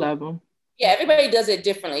not all of them. Yeah, everybody does it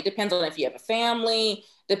differently. It depends on if you have a family.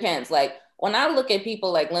 Depends. Like, when I look at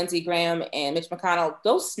people like Lindsey Graham and Mitch McConnell,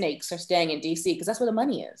 those snakes are staying in DC because that's where the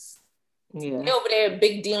money is. Yeah. They're over there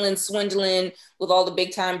big dealing, swindling with all the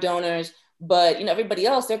big time donors. But, everybody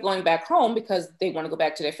else, they're going back home because they want to go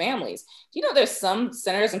back to their families. There's some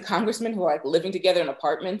senators and congressmen who are like living together in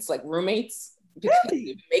apartments, like roommates, because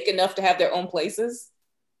they make enough to have their own places.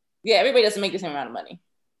 Yeah, everybody doesn't make the same amount of money.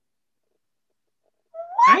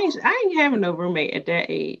 I ain't having no roommate at that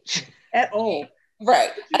age. At all.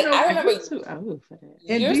 Right. I remember too old for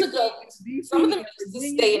that. Years ago, some of them used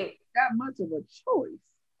to stay in. Got much of a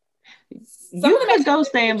choice. You could go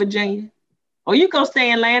stay in Virginia, or you go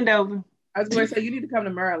stay in Landover. I was going to say, you need to come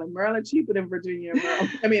to Maryland. Maryland cheaper than Virginia. In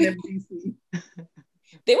DC.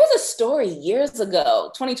 There was a story years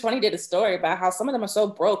ago. 2020 did a story about how some of them are so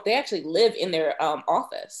broke they actually live in their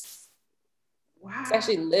office. Wow. They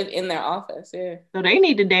actually live in their office. Yeah. So they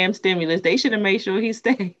need the damn stimulus. They should have made sure he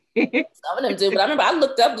stayed. Some of them do, but I remember I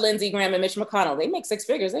looked up Lindsey Graham and Mitch McConnell. They make 6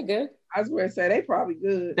 figures. They good. I was going to say they probably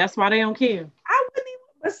good. That's why they don't care. I wouldn't even.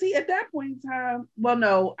 But see, at that point in time, well,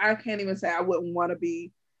 no, I can't even say I wouldn't want to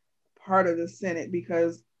be part of the Senate,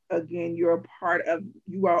 because again, you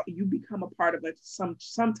become a part of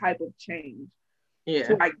some type of change. Yeah.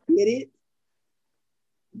 So I get it,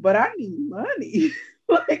 but I need money.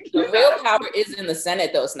 Like, the real power is in the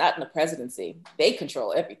Senate, though. It's not in the presidency. They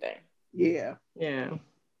control everything. Yeah. Yeah.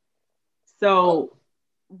 So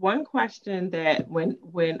one question that when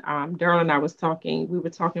Daryl and I was talking, we were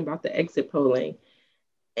talking about the exit polling,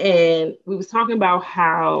 and we was talking about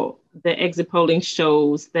how the exit polling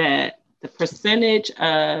shows that the percentage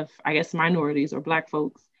of, I guess, minorities or Black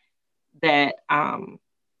folks that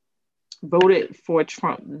voted for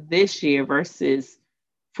Trump this year versus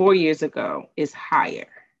 4 years ago is higher.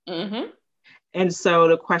 Mm-hmm. And so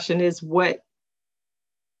the question is, what's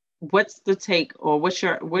the take, or what's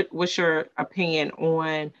your opinion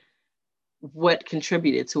on what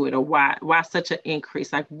contributed to it, or why such an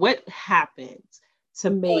increase? Like, what happened to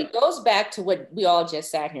make? Well, it goes back to what we all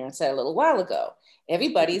just sat here and said a little while ago.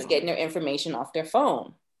 Everybody's getting their information off their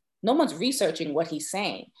phone. No one's researching what he's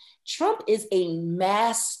saying. Trump is a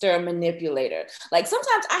master manipulator. Like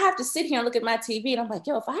sometimes I have to sit here and look at my TV and I'm like,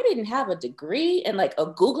 yo, if I didn't have a degree and like a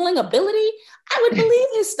Googling ability, I would believe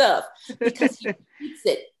his stuff because he repeats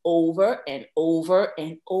it over and over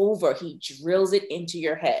and over. He drills it into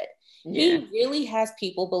your head. Yeah. He really has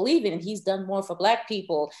people believing, and he's done more for Black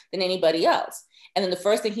people than anybody else. And then the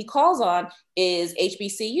first thing he calls on is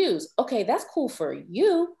HBCUs. Okay, that's cool for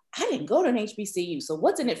you. I didn't go to an HBCU, so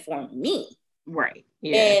what's in it for me? Right.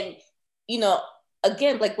 Yeah. And, you know,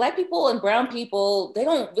 again, like Black people and brown people, they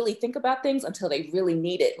don't really think about things until they really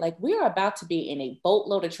need it. Like we are about to be in a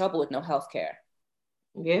boatload of trouble with no healthcare.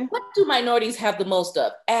 Yeah. What do minorities have the most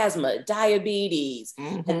of? Asthma, diabetes,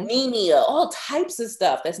 anemia, all types of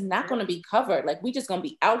stuff that's not going to be covered. Like we just going to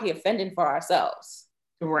be out here fending for ourselves.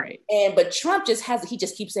 Right. But Trump he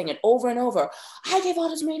just keeps saying it over and over. I gave all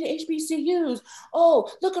this money to HBCUs.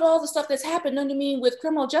 Oh, look at all the stuff that's happened under me with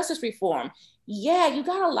criminal justice reform. Yeah, you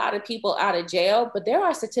got a lot of people out of jail, but there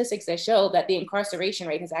are statistics that show that the incarceration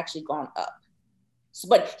rate has actually gone up.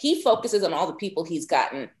 But he focuses on all the people he's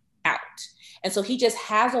gotten out. And so he just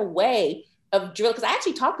has a way of drilling, because I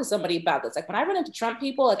actually talked to somebody about this. Like when I run into Trump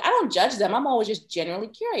people, like I don't judge them. I'm always just generally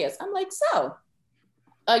curious. I'm like, so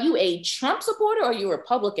are you a Trump supporter or are you a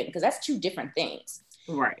Republican? Because that's two different things.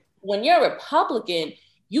 Right. When you're a Republican,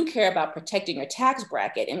 you care about protecting your tax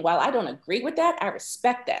bracket. And while I don't agree with that, I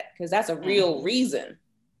respect that because that's a real reason.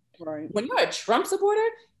 Right. When you're a Trump supporter,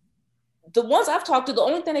 the ones I've talked to, the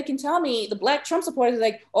only thing they can tell me, the Black Trump supporters are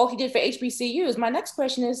like, oh, he did for HBCUs. My next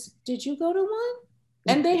question is, did you go to one?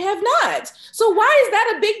 And they have not. So why is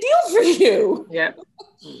that a big deal for you? Yeah.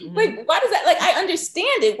 Like, why does that, like, I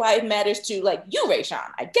understand it, why it matters to, like, you, Rayshawn.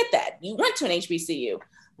 I get that. You went to an HBCU.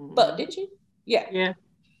 But did you? Yeah. Yeah.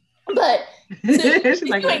 But if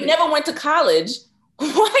you ain't never went to college,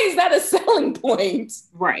 why is that a selling point?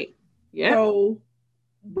 Right. Yeah. So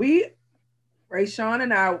Rayshawn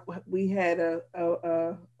and I, we had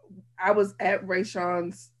I was at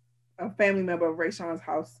Rayshawn's, a family member of Rayshawn's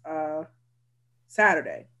house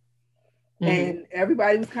Saturday. And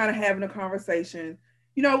everybody was kind of having a conversation.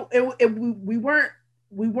 You know, we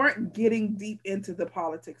weren't getting deep into the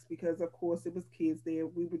politics because, of course, it was kids there.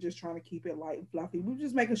 We were just trying to keep it light and fluffy. We were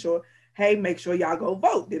just making sure, hey, make sure y'all go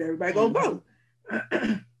vote. Did everybody go vote?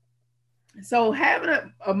 So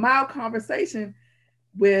having a mild conversation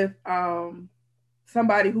with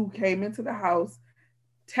somebody who came into the house,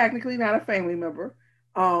 technically not a family member,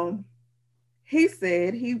 he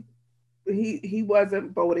said he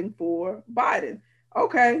wasn't voting for Biden.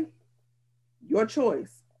 Okay, your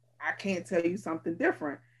choice. I can't tell you something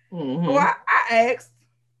different. So I asked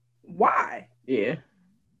why. Yeah.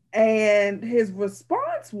 And his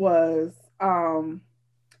response was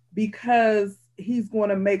because he's going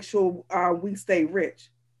to make sure we stay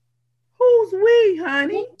rich. Who's we,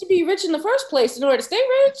 honey? You need to be rich in the first place in order to stay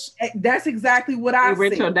rich. That's exactly what I said.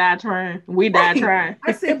 Rich or die trying. We die trying.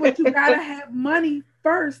 I said, but you gotta have money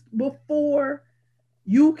first before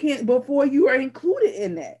you are included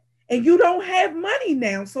in that. And you don't have money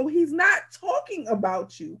now, so he's not talking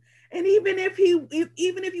about you. And even if you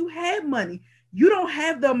have money, you don't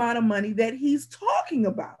have the amount of money that he's talking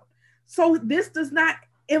about. So this does not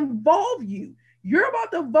involve you. You're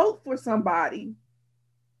about to vote for somebody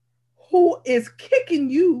who is kicking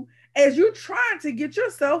you as you're trying to get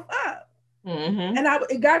yourself up. And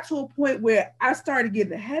it got to a point where I started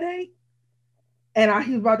getting a headache, and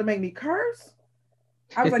he was about to make me curse.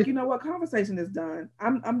 I was like, you know what? Conversation is done.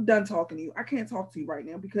 I'm done talking to you. I can't talk to you right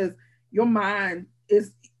now because your mind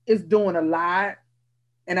is doing a lot,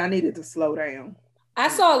 and I needed to slow down. I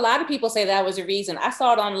saw a lot of people say that was a reason. I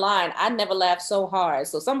saw it online. I never laughed so hard.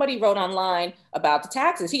 So somebody wrote online about the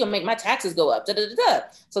taxes. He gonna make my taxes go up. Da, da, da, da.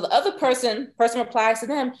 So the other person replies to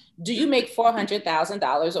them, do you make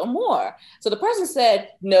 $400,000 or more? So the person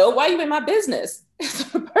said, no, why are you in my business?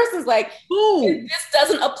 So the person's like, this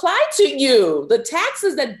doesn't apply to you. The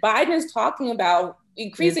taxes that Biden is talking about,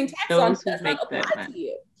 increasing tax on, does not apply to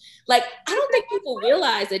you. Like, I don't think people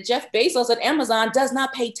realize that Jeff Bezos at Amazon does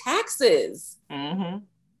not pay taxes. And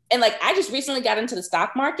like, I just recently got into the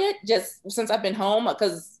stock market just since I've been home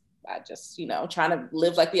because I just, trying to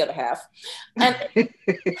live like the other half. And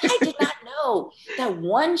I did not know that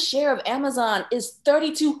one share of Amazon is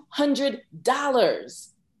 $3,200.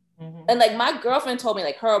 And like, my girlfriend told me,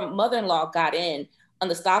 like, her mother-in-law got in on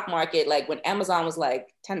the stock market, like when Amazon was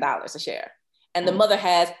like $10 a share. And the mother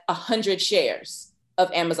has 100 shares of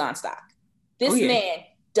Amazon stock. This man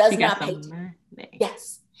does not pay taxes.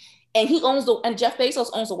 Yes. And and Jeff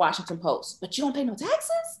Bezos owns the Washington Post, but you don't pay no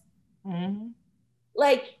taxes?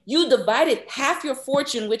 Like, you divided half your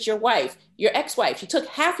fortune with your wife, your ex-wife. She took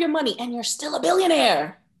half your money and you're still a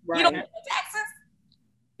billionaire. Right. You don't pay taxes?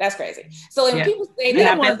 That's crazy. So when people say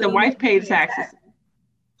that, I bet the wife paid taxes.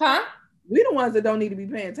 Huh? We the ones that don't need to be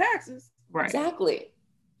paying taxes. Right. Exactly.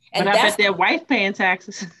 And but I bet their wife paying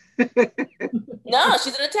taxes. No,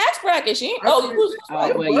 she's in a tax bracket. She ain't.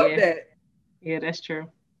 Yeah, that's true.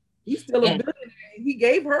 He's still a billionaire. He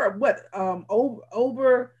gave her what?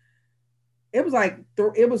 Over. It was like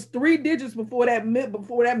it was 3 digits before that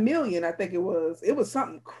million. I think it was. It was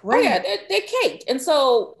something crazy. Oh yeah, they caked. And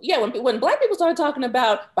so yeah, when Black people started talking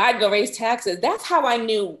about Biden gonna raise taxes, that's how I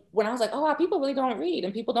knew. When I was like, oh wow, people really don't read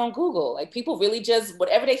and people don't Google. Like people really just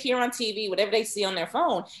whatever they hear on TV, whatever they see on their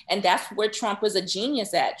phone, and that's where Trump was a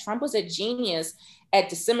genius at. Trump was a genius at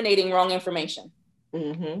disseminating wrong information.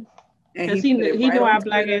 Mm-hmm. Because he knew our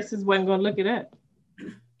Black asses wasn't gonna look it up.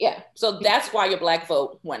 Yeah, so that's why your Black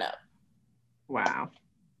vote went up. Wow.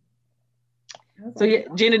 So yeah,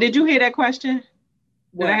 Gina, did you hear that question?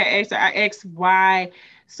 What? That I asked why.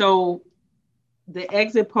 So the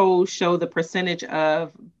exit polls show the percentage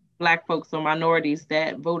of Black folks or minorities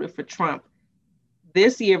that voted for Trump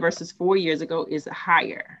this year versus 4 years ago is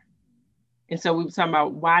higher. And so we were talking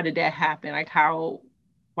about why did that happen? Like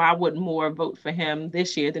why would more vote for him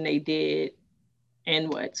this year than they did in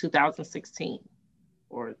 2016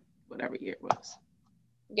 or whatever year it was?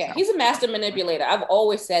 Yeah, he's a master manipulator. I've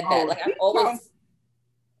always said that. Like I've always.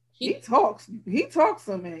 He talks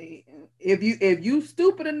to me. If you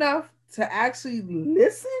stupid enough to actually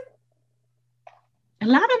listen, a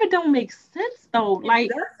lot of it don't make sense though. Like,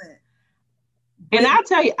 it doesn't. And I'll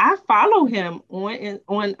tell you, I follow him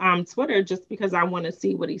on Twitter just because I want to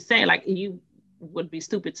see what he's saying. Like, you would be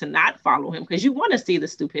stupid to not follow him because you want to see the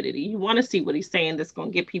stupidity. You want to see what he's saying that's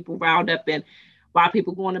going to get people riled up and why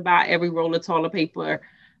people going to buy every roll of toilet paper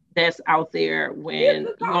that's out there when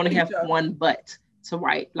you only have one butt to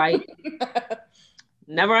write. Like,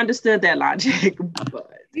 never understood that logic,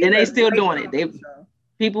 but and they still doing it.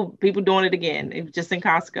 People doing it again. They were just in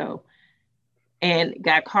Costco and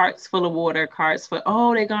got carts full of water, carts for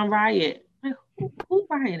they're gonna riot. Like, who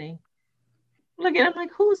rioting? Look at him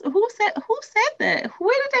like who said that?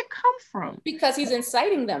 Where did that come from? Because he's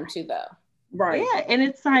inciting them to though. Right. Yeah, and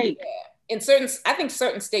it's like I think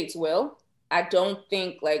certain states will. I don't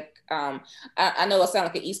think like I know I sound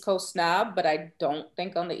like an East Coast snob, but I don't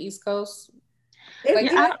think on the East Coast.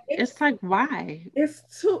 It's like why?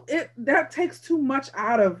 That takes too much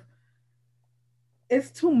out of.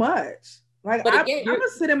 It's too much. Like I'm gonna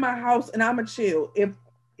sit in my house and I'm gonna chill. If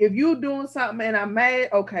you're doing something and I'm mad,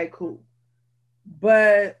 okay, cool.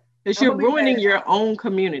 But because you're ruining your own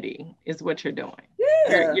community is what you're doing.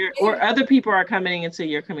 Yeah. Or other people are coming into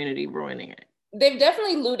your community ruining it. They've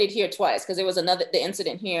definitely looted here twice because there was the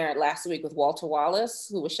incident here last week with Walter Wallace,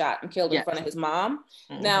 who was shot and killed in front of his mom.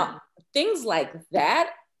 Mm-hmm. Now, things like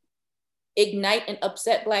that ignite and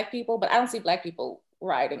upset Black people, but I don't see Black people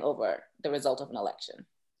rioting over the result of an election.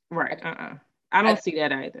 Right. I don't see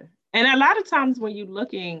that either. And a lot of times when you're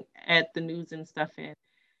looking at the news and stuff and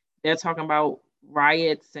they're talking about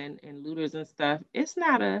riots and looters and stuff, it's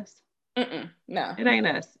not us. No. It ain't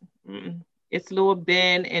us. It's Lil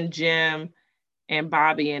Ben and Jim and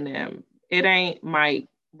Bobby and them. It ain't Mike,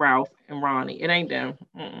 Ralph, and Ronnie. It ain't them.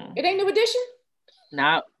 It ain't New Edition?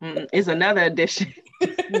 No. It's another edition.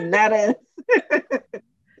 Not us.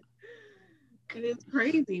 It is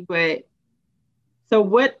crazy. But so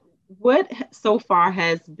what so far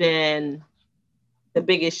has been the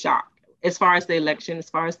biggest shock as far as the election, as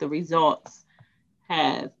far as the results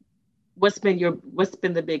what's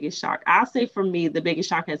been the biggest shock? I'll say for me, the biggest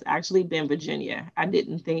shock has actually been Virginia. I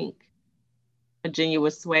didn't think Virginia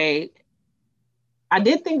was swayed. I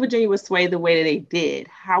did think Virginia was swayed the way that they did.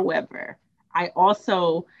 However, I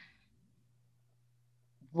also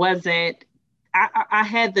wasn't, I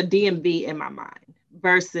had the DMV in my mind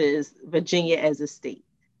versus Virginia as a state.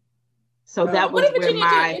 So that was where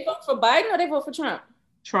they vote for Biden or they vote for Trump?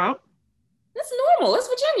 Trump. That's normal. That's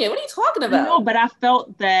Virginia. What are you talking about? No, but I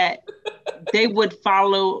felt that they would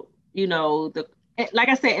follow, like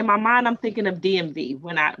I said, in my mind, I'm thinking of DMV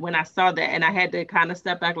when I saw that, and I had to kind of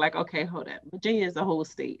step back like, okay, hold up. Virginia is a whole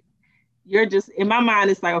state. You're just, in my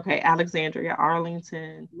mind, it's like, okay, Alexandria,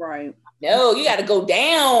 Arlington. Right. No, you got to go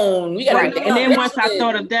down. You got to go down. And then once I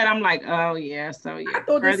thought of that, I'm like, oh yeah. So yeah. I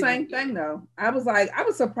thought the same thing though. I was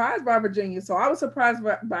surprised by Virginia. So I was surprised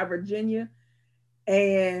by Virginia,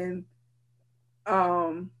 and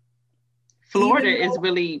Florida is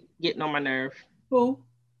really getting on my nerve. Who?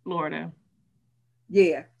 Florida.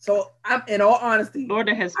 Yeah. So I'm, in all honesty,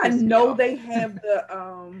 Florida has. I know they have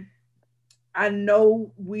the. I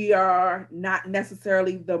know we are not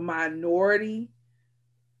necessarily the minority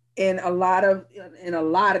in a lot of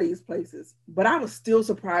these places, but I was still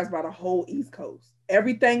surprised by the whole East Coast.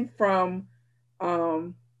 Everything from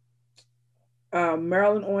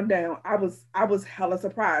Maryland on down, I was hella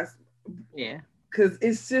surprised. Yeah, because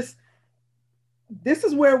it's just, this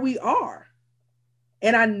is where we are,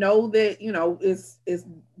 and I know that it's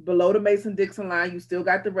below the Mason-Dixon line. You still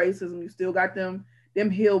got the racism, you still got them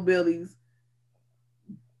hillbillies,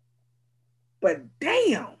 but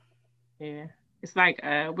damn. Yeah. It's like,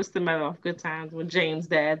 what's the Medal of Good Times with James'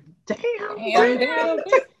 dad? Damn. I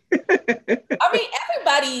mean,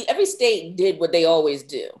 every state did what they always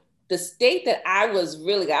do. The state that I was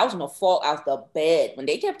gonna fall out the bed when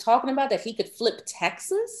they kept talking about that he could flip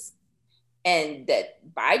Texas and that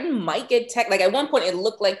Biden might get Texas. Like at one point, it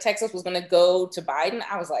looked like Texas was gonna go to Biden.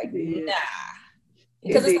 I was like, nah,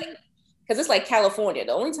 because it's like California.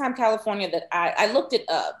 The only time California that I looked it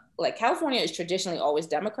up. Like California is traditionally always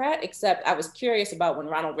Democrat, except I was curious about when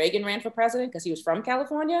Ronald Reagan ran for president because he was from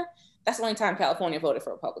California. That's the only time California voted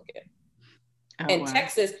for Republican. And wow.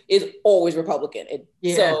 Texas is always Republican.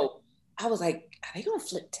 So I was like, are they going to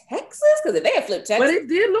flip Texas? Because if they had flipped Texas. But it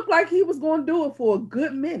did look like he was going to do it for a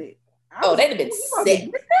good minute. They'd have been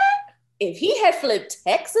sick. If he had flipped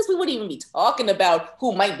Texas, we wouldn't even be talking about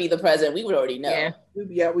who might be the president. We would already know.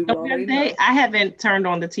 Yeah, we would already know. I haven't turned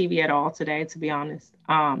on the TV at all today, to be honest.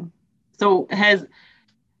 So has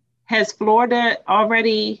Florida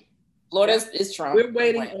already? Florida is Trump. We're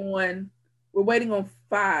waiting on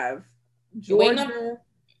 5. Georgia,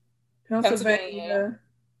 Pennsylvania,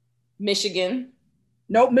 Michigan.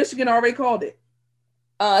 Nope, Michigan already called it.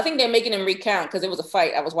 I think they're making them recount because it was a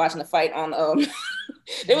fight. I was watching the fight on.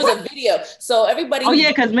 There was a video, so everybody. Oh yeah,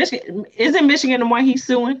 because Michigan isn't Michigan the one he's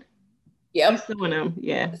suing. Yep. He's suing him,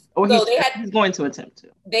 yeah. Or so he's going to attempt to.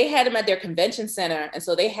 They had him at their convention center, and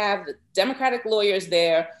so they have the Democratic lawyers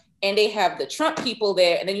there, and they have the Trump people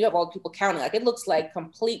there, and then you have all the people counting. Like, it looks like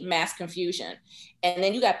complete mass confusion. And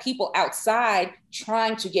then you got people outside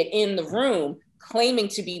trying to get in the room, claiming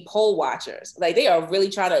to be poll watchers. Like, they are really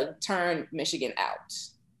trying to turn Michigan out.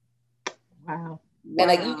 Wow. And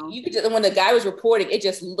like you could just, when the guy was reporting, it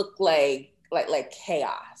just looked like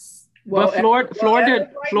chaos. Well,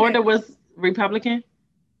 Florida was Republican.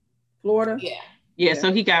 Florida. Yeah.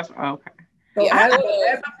 So he got okay. So as of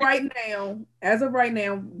right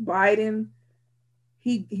now, Biden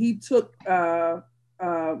he took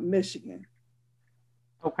Michigan.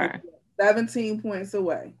 Okay. 17 points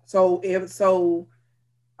away. So if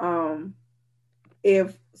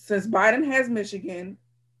since Biden has Michigan,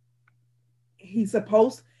 he's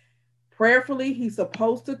supposed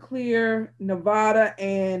to clear Nevada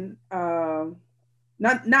and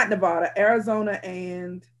not Nevada, Arizona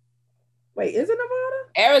and wait, is it Nevada?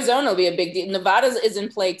 Arizona will be a big deal. Nevada is in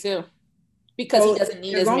play too, because he doesn't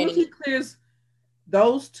need as many. As long as he clears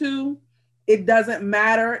those two, it doesn't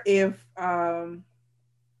matter if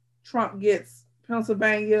Trump gets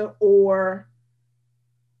Pennsylvania or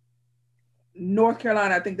North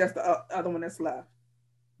Carolina. I think that's the other one that's left.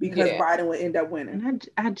 Because Biden would end up winning. And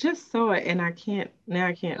I just saw it and I can't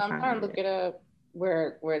I'm trying to look it up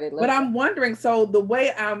where they live. But I'm wondering, so the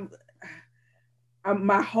way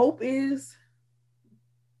my hope is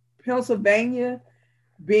Pennsylvania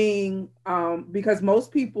being because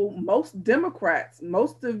most Democrats,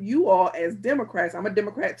 most of you all as Democrats, I'm a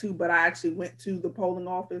Democrat too, but I actually went to the polling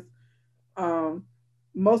office.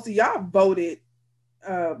 Most of y'all voted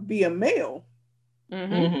via mail.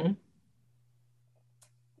 Mm-hmm.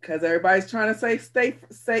 Because everybody's trying to say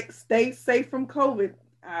stay safe from COVID.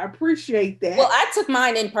 I appreciate that. Well, I took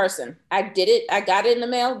mine in person. I did it. I got it in the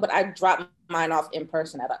mail, but I dropped mine off in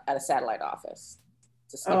person at a satellite office.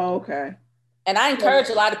 Oh, okay. And I encourage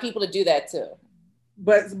a lot of people to do that too.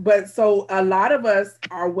 But so a lot of us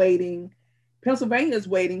are waiting. Pennsylvania is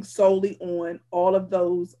waiting solely on all of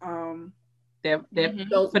those. They're put it in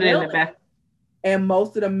the back. And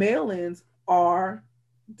most of the mail-ins are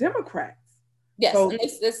Democrats. Yes, so, and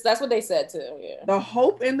that's what they said too. Yeah. The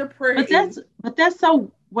hope and the prayer. But that's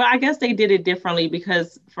so. Well, I guess they did it differently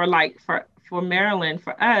because for Maryland,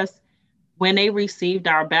 for us, when they received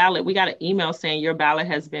our ballot, we got an email saying your ballot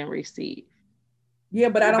has been received. Yeah,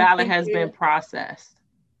 but your ballot has been processed.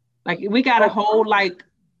 Like we got a whole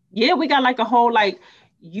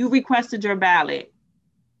you requested your ballot.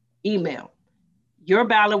 Email. Your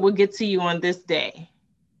ballot will get to you on this day.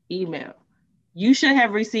 Email. You should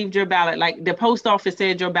have received your ballot. Like the post office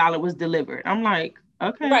said your ballot was delivered. I'm like,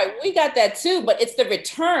 okay. Right, we got that too, but it's the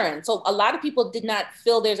return. So a lot of people did not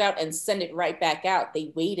fill theirs out and send it right back out.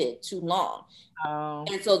 They waited too long. Oh.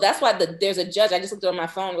 And so that's why there's a judge. I just looked on my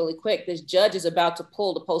phone really quick. This judge is about to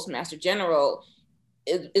pull the Postmaster General,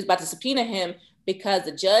 is about to subpoena him because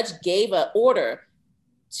the judge gave an order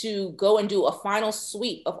to go and do a final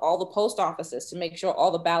sweep of all the post offices to make sure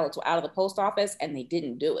all the ballots were out of the post office, and they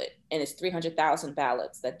didn't do it. And it's 300,000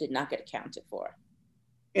 ballots that did not get accounted for.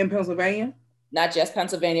 In Pennsylvania? Not just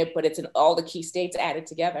Pennsylvania, but it's in all the key states added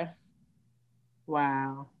together.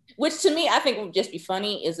 Wow. Which to me, I think would just be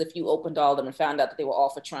funny is if you opened all of them and found out that they were all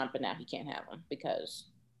for Trump and now he can't have them because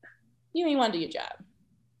you don't even want to do your job.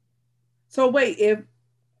 So wait,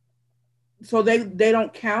 so they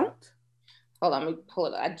don't count? Hold on, let me pull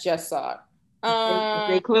it up. I just saw it.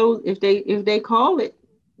 If they call it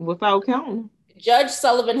without counting. Judge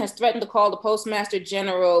Sullivan has threatened to call the Postmaster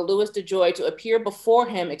General, Louis DeJoy, to appear before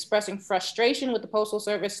him, expressing frustration with the Postal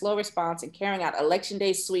Service slow response in carrying out Election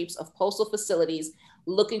Day sweeps of postal facilities,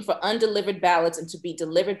 looking for undelivered ballots and to be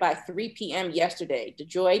delivered by 3 p.m. yesterday.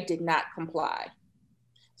 DeJoy did not comply.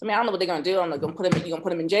 So, I mean, I don't know what they're going to do. I don't know, you going to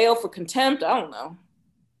put him in jail for contempt? I don't know.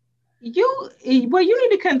 You need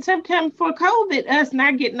to contempt him for COVID, us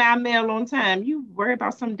not getting our mail on time. You worry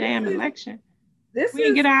about some damn election. We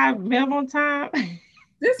didn't get our mail on time.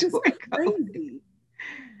 This is crazy.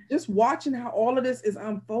 Just watching how all of this is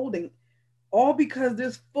unfolding, all because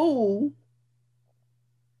this fool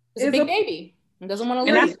is a big baby and doesn't want to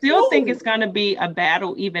leave. And leave. I still think it's going to be a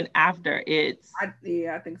battle even after it's. I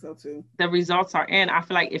think so too. The results are in. I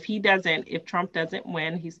feel like if Trump doesn't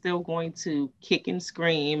win, he's still going to kick and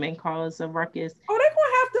scream and cause a ruckus. Oh,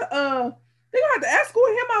 they're gonna have to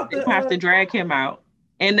escort him out. They have to drag him out.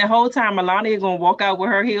 And the whole time, Melania gonna walk out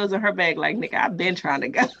with her heels and her bag, like, nigga, I've been trying to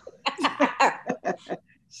go.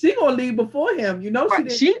 She gonna leave before him, you know.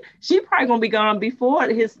 She probably gonna be gone before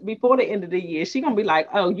the end of the year. She gonna be like,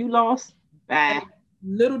 oh, you lost, bye.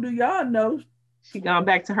 Little do y'all know, she gone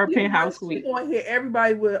back to her penthouse suite. She gonna hit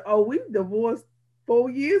everybody with, oh, we divorced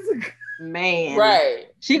 4 years ago. Man, right?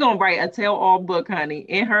 She gonna write a tell-all book, honey,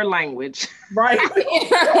 in her language. Right. In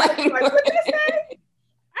her language. Like, what did say?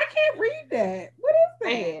 I can't read that. What is that?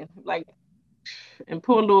 Man, like, and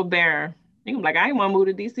poor little Baron. He was like, I ain't want to move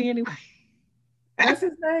to DC anyway. That's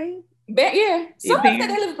his name? Yeah. Someone said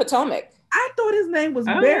they live in Potomac. I thought his name was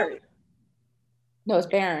Barry. No, it's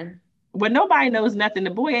Baron. Well, nobody knows nothing. The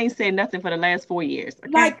boy ain't said nothing for the last 4 years. Okay?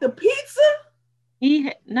 Like the pizza?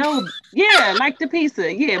 Like the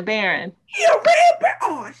pizza. Yeah, Baron. Yeah, red Baron.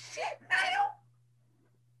 Oh, shit, now.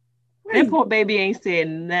 That poor baby ain't said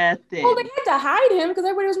nothing. Well, they had to hide him because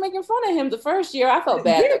everybody was making fun of him the first year. I felt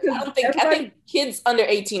bad. Yeah, I think kids under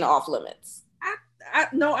 18 are off limits.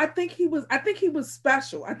 I think he was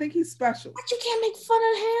special. I think he's special. But you can't make fun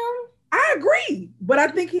of him. I agree, but I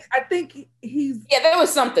think he's. Yeah, there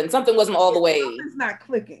was something. Something wasn't all the way. Something's not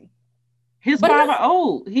clicking. His father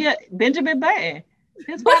old. Benjamin Button.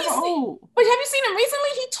 His father old. But have you seen him recently?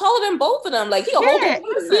 He taller than both of them. Like he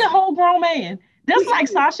a whole grown man. That's like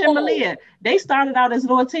Sasha and Malia. They started out as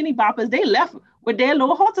little teeny boppers. They left with their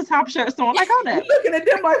little halter top shirts on. Like, hold up. Looking at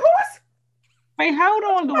them like, horse. Wait, hold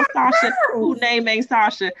on, little Sasha. Whose name ain't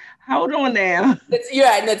Sasha? Hold on now. You're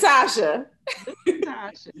right, Natasha.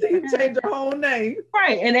 Natasha. She changed her whole name.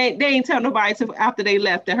 Right, and they ain't tell nobody till after they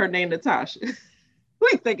left that her name Natasha. We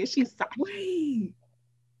thinking she's Sasha. Wait.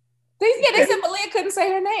 They said Malia couldn't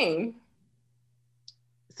say her name.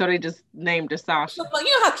 So they just named her Sasha. Well,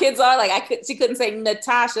 you know how kids are. Like she couldn't say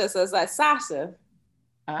Natasha, so it's like Sasha.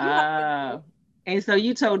 And so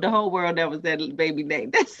you told the whole world that was that baby name.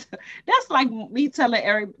 That's like me telling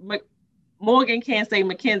Eric Morgan can't say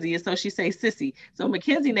Mackenzie, and so she say Sissy. So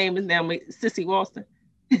Mackenzie name is now Sissy Walston.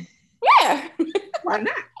 Yeah. Why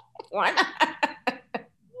not? Why not?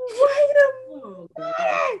 Wait a minute.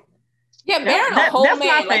 Yeah, Baron a whole that's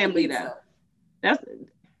man. My family though. That's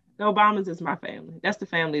the Obamas is my family. That's the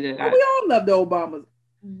family that we all love the Obamas.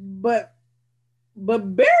 But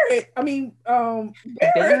Barrett, I mean,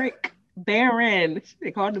 Barron.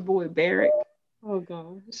 They called the boy Barrett. Oh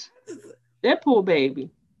gosh. That poor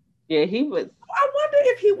baby. Yeah, he was. I wonder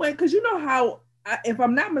if he went, because you know how, if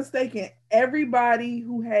I'm not mistaken, everybody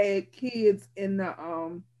who had kids in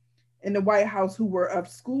the White House who were of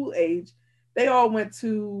school age, they all went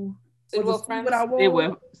to Sidwell. Sidwell. I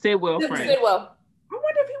wonder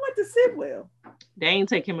if he went to Sidwell. They ain't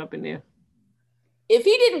take him up in there. If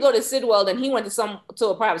he didn't go to Sidwell, then he went to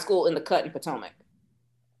a private school in the Cut in Potomac.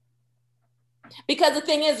 Because the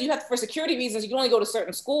thing is, you have, for security reasons, you can only go to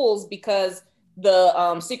certain schools because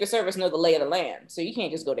the Secret Service know the lay of the land. So you can't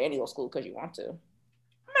just go to any old school because you want to.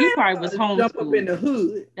 He probably was homeschooled. Jump up in the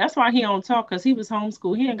hood. That's why he don't talk, because he was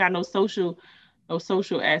homeschooled. He ain't got no social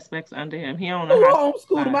aspects under him. He don't know Who how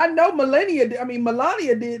homeschooled him? I know Melania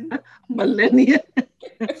didn't. Melania.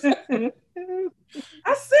 I changed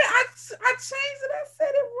it. I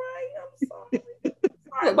said it right. I'm sorry.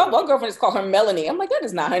 my one girlfriend just called her Melanie. I'm like, that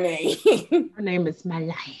is not her name. Her name is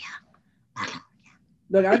Malaya.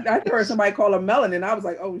 Look, I heard somebody call her Melanin, and I was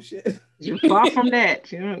like, oh shit. You're far from that.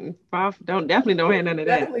 Definitely don't have none of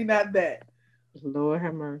that. Definitely not that. Lord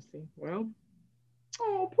have mercy. Well,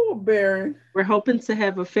 oh, poor Baron. We're hoping to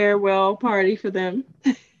have a farewell party for them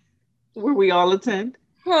where we all attend.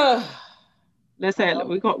 We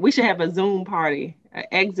should have a Zoom party,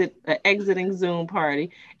 an exiting Zoom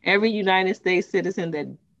party. Every United States citizen that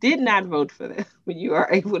did not vote for them, you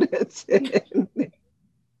are able to attend.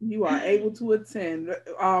 You are able to attend.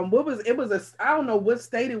 I don't know what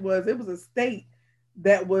state it was. It was a state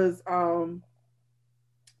that was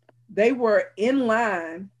they were in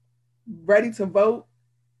line ready to vote,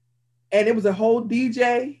 and it was a whole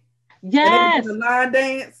DJ. Yes. And it was a line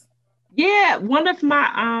dance. Yeah, one of my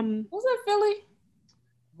was it Philly?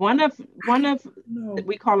 One of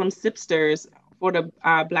we call them sipsters for the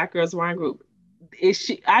Black Girls Wine Group.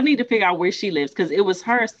 I need to figure out where she lives because it was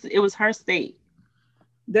her state.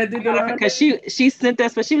 That did the line because she sent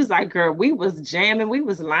us, but she was like, girl, we was jamming, we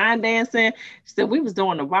was line dancing. She said we was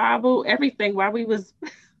doing the wobble, everything while we was.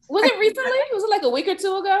 Was it recently? Was it like a week or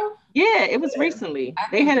two ago? Yeah, it was recently.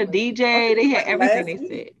 They had a DJ, they had everything they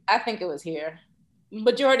said. I think it was here.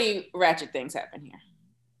 Majority ratchet things happen here.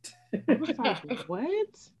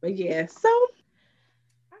 What? But yeah, so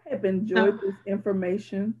I have enjoyed this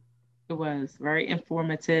information. It was very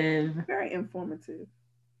informative. Very informative.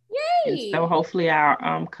 Yay! And so hopefully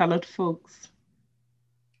our colored folks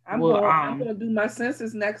I'm gonna do my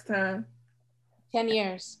census next time. 10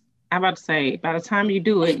 years. I'm about to say, by the time you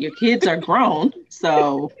do it, your kids are grown.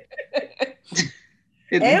 So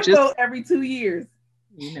and vote every 2 years.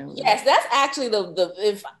 You know. Yes, that's actually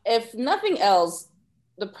the if nothing else,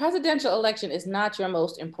 the presidential election is not your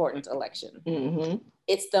most important election. Mm-hmm.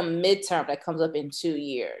 It's the midterm that comes up in 2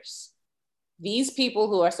 years. These people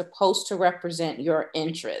who are supposed to represent your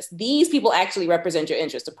interests, these people actually represent your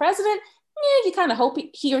interests. The president, yeah, you kind of hope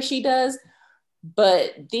he or she does,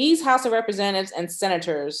 but these House of Representatives and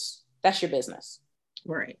senators, that's your business.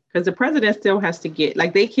 Right, because the president still has to get,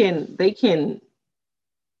 like they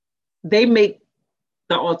make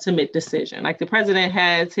the ultimate decision. Like the president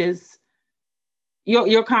has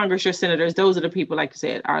your Congress, your senators, those are the people, like you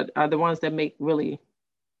said, are the ones that make really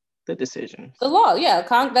the decisions. The law, yeah,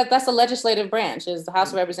 that's the legislative branch, is the House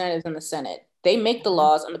of Representatives and the Senate. They make the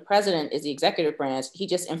laws, and the president is the executive branch. He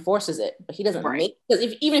just enforces it, but he doesn't make,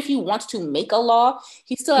 because even if he wants to make a law,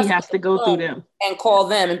 he still has to go through them and call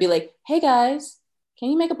them and be like, hey guys,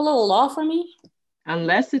 can you make up a little law for me?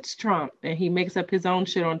 Unless it's Trump and he makes up his own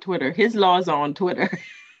shit on Twitter. His laws are on Twitter.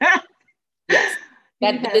 Yes.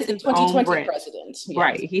 That is the 2020 president. Yes.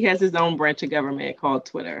 Right. He has his own branch of government called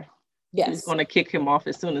Twitter. Yes. He's going to kick him off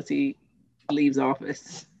as soon as he leaves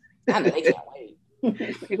office. I know they can't wait.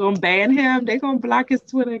 They're going to ban him. They're going to block his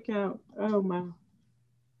Twitter account. Oh, my.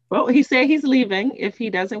 Well, he said he's leaving if he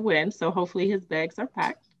doesn't win. So hopefully his bags are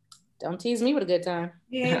packed. Don't tease me with a good time.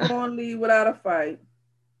 He ain't going to leave without a fight.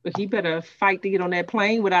 But he better fight to get on that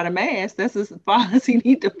plane without a mask. That's as far as he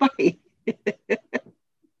need to fight.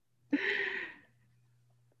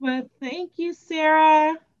 Well, thank you,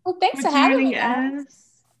 Sarah. Well, thanks for having me, guys.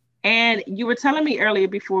 And you were telling me earlier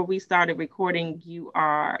before we started recording, you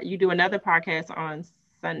do another podcast on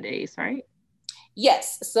Sundays, right?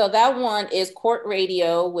 Yes. So that one is Court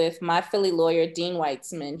Radio with my Philly lawyer, Dean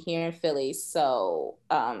Weitzman, here in Philly. So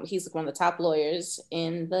he's one of the top lawyers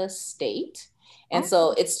in the state. And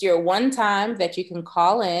so it's your one time that you can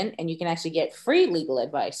call in and you can actually get free legal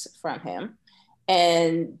advice from him.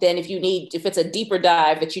 And then if it's a deeper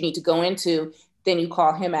dive that you need to go into, then you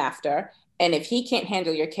call him after. And if he can't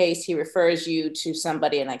handle your case, he refers you to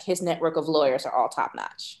somebody, and like his network of lawyers are all top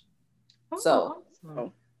notch. Awesome.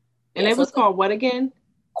 And it was called what again?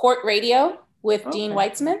 Court Radio with Dean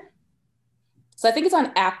Weitzman. So I think it's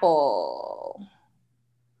on Apple.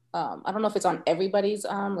 I don't know if it's on everybody's,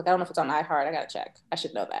 I don't know if it's on iHeart. I gotta check. I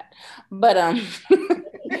should know that. But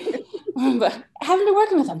but I haven't been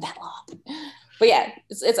working with them that long. But yeah,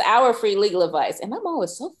 it's our free legal advice. And I'm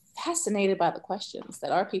always so fascinated by the questions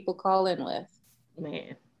that our people call in with.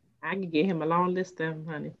 Man, I can get him a long list of them,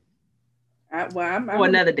 honey. I'm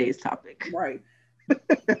another day's topic. Right.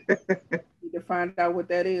 Need to find out what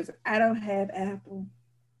that is. I don't have Apple.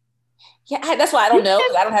 Yeah, that's why I don't know.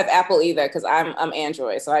 I don't have Apple either because I'm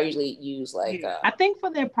Android, so I usually use like. I think for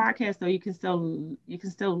their podcast though, you can still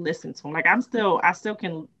listen to them. Like I still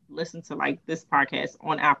can listen to like this podcast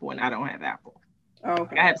on Apple, and I don't have Apple. Oh,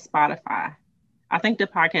 okay. Like, I have Spotify. I think the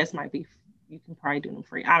podcast might be. You can probably do them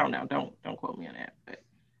free. I don't know. Don't quote me on that. But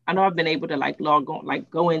I know I've been able to like log on, like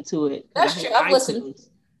go into it. That's true. I've listened.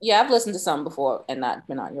 Yeah, I've listened to some before and not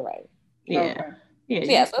been on. You're right. Yeah. Okay.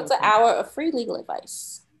 Yeah. So it's an hour of free legal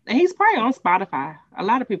advice. And he's probably on Spotify. A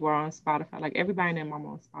lot of people are on Spotify. Like everybody and their mom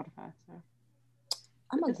on Spotify. So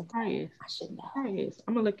I should know.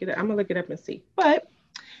 I'm gonna look it up. I'm gonna look it up and see. But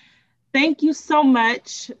thank you so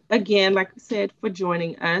much again, like I said, for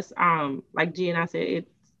joining us. Like G and I said,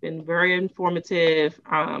 it's been very informative.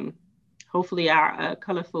 Hopefully our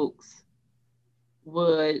color folks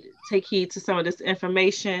would take heed to some of this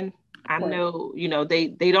information. I know,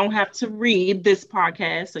 they don't have to read this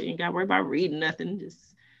podcast, so you ain't gotta worry about reading nothing.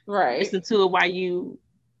 Just listen to it while you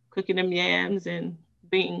cooking them yams and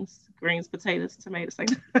beans, greens, potatoes, tomatoes, like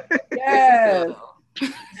that. Yes.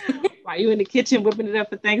 While you in the kitchen whipping it up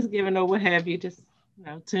for Thanksgiving or what have you, just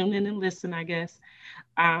tune in and listen, I guess.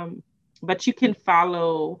 But you can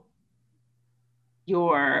follow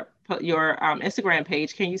your Instagram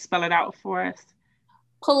page. Can you spell it out for us?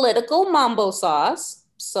 Political Mambo Sauce.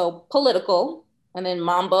 So political, and then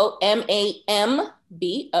Mambo, MAMBO,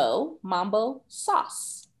 Mambo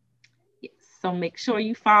Sauce. Yes. So make sure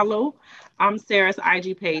you follow Sarah's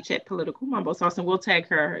IG page at Political Mambo Sauce, and we'll tag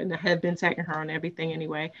her, and I have been tagging her on everything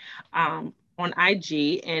anyway, on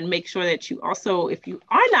IG. And make sure that you also, if you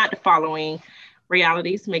are not following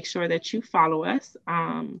Realities, make sure that you follow us.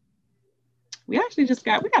 We actually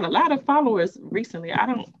we got a lot of followers recently.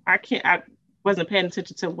 I wasn't paying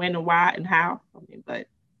attention to when and why and how, but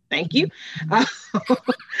thank you.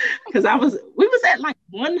 Because we was at like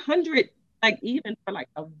 100, like even for like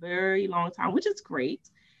a very long time, which is great.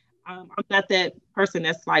 I'm not that person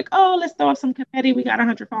that's like, oh, let's throw up some confetti. We got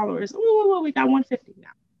 100 followers. Ooh, we got 150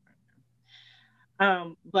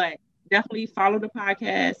 now. But definitely follow the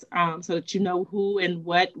podcast so that you know who and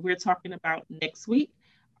what we're talking about next week.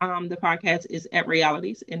 The podcast is At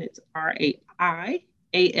Realities, and it's RAIALITIES.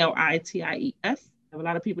 I have a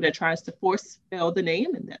lot of people that tries to force spell the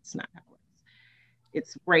name, and that's not how it works.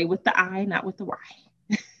 It's Ray with the I, not with the Y.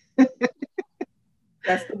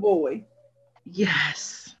 That's the boy.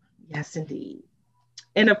 Yes, indeed.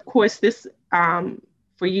 And of course, this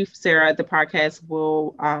for you, Sarah, the podcast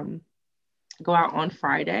will go out on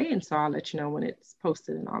Friday, and so I'll let you know when it's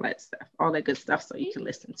posted and all that stuff, all that good stuff, so you can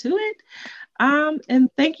listen to it. And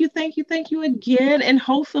thank you again, and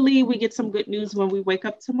hopefully we get some good news when we wake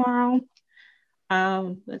up tomorrow.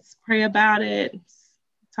 Let's pray about it.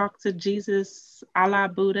 Talk to Jesus, Allah,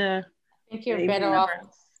 Buddha. I think you're better off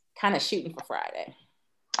kind of shooting for Friday.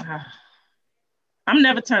 I'm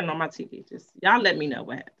never turning on my TV. Just y'all let me know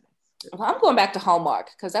what happens. Well, I'm going back to Hallmark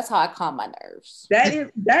because that's how I calm my nerves.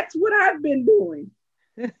 That's what I've been doing.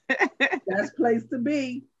 That's place to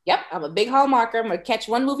be. Yep, I'm a big Hallmarker. I'm gonna catch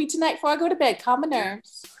one movie tonight before I go to bed. Calm my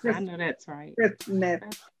nerves. I know that's right. Christmas.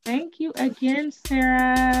 Thank you again,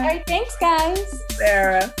 Sarah. All right, thanks, guys.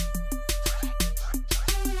 Sarah.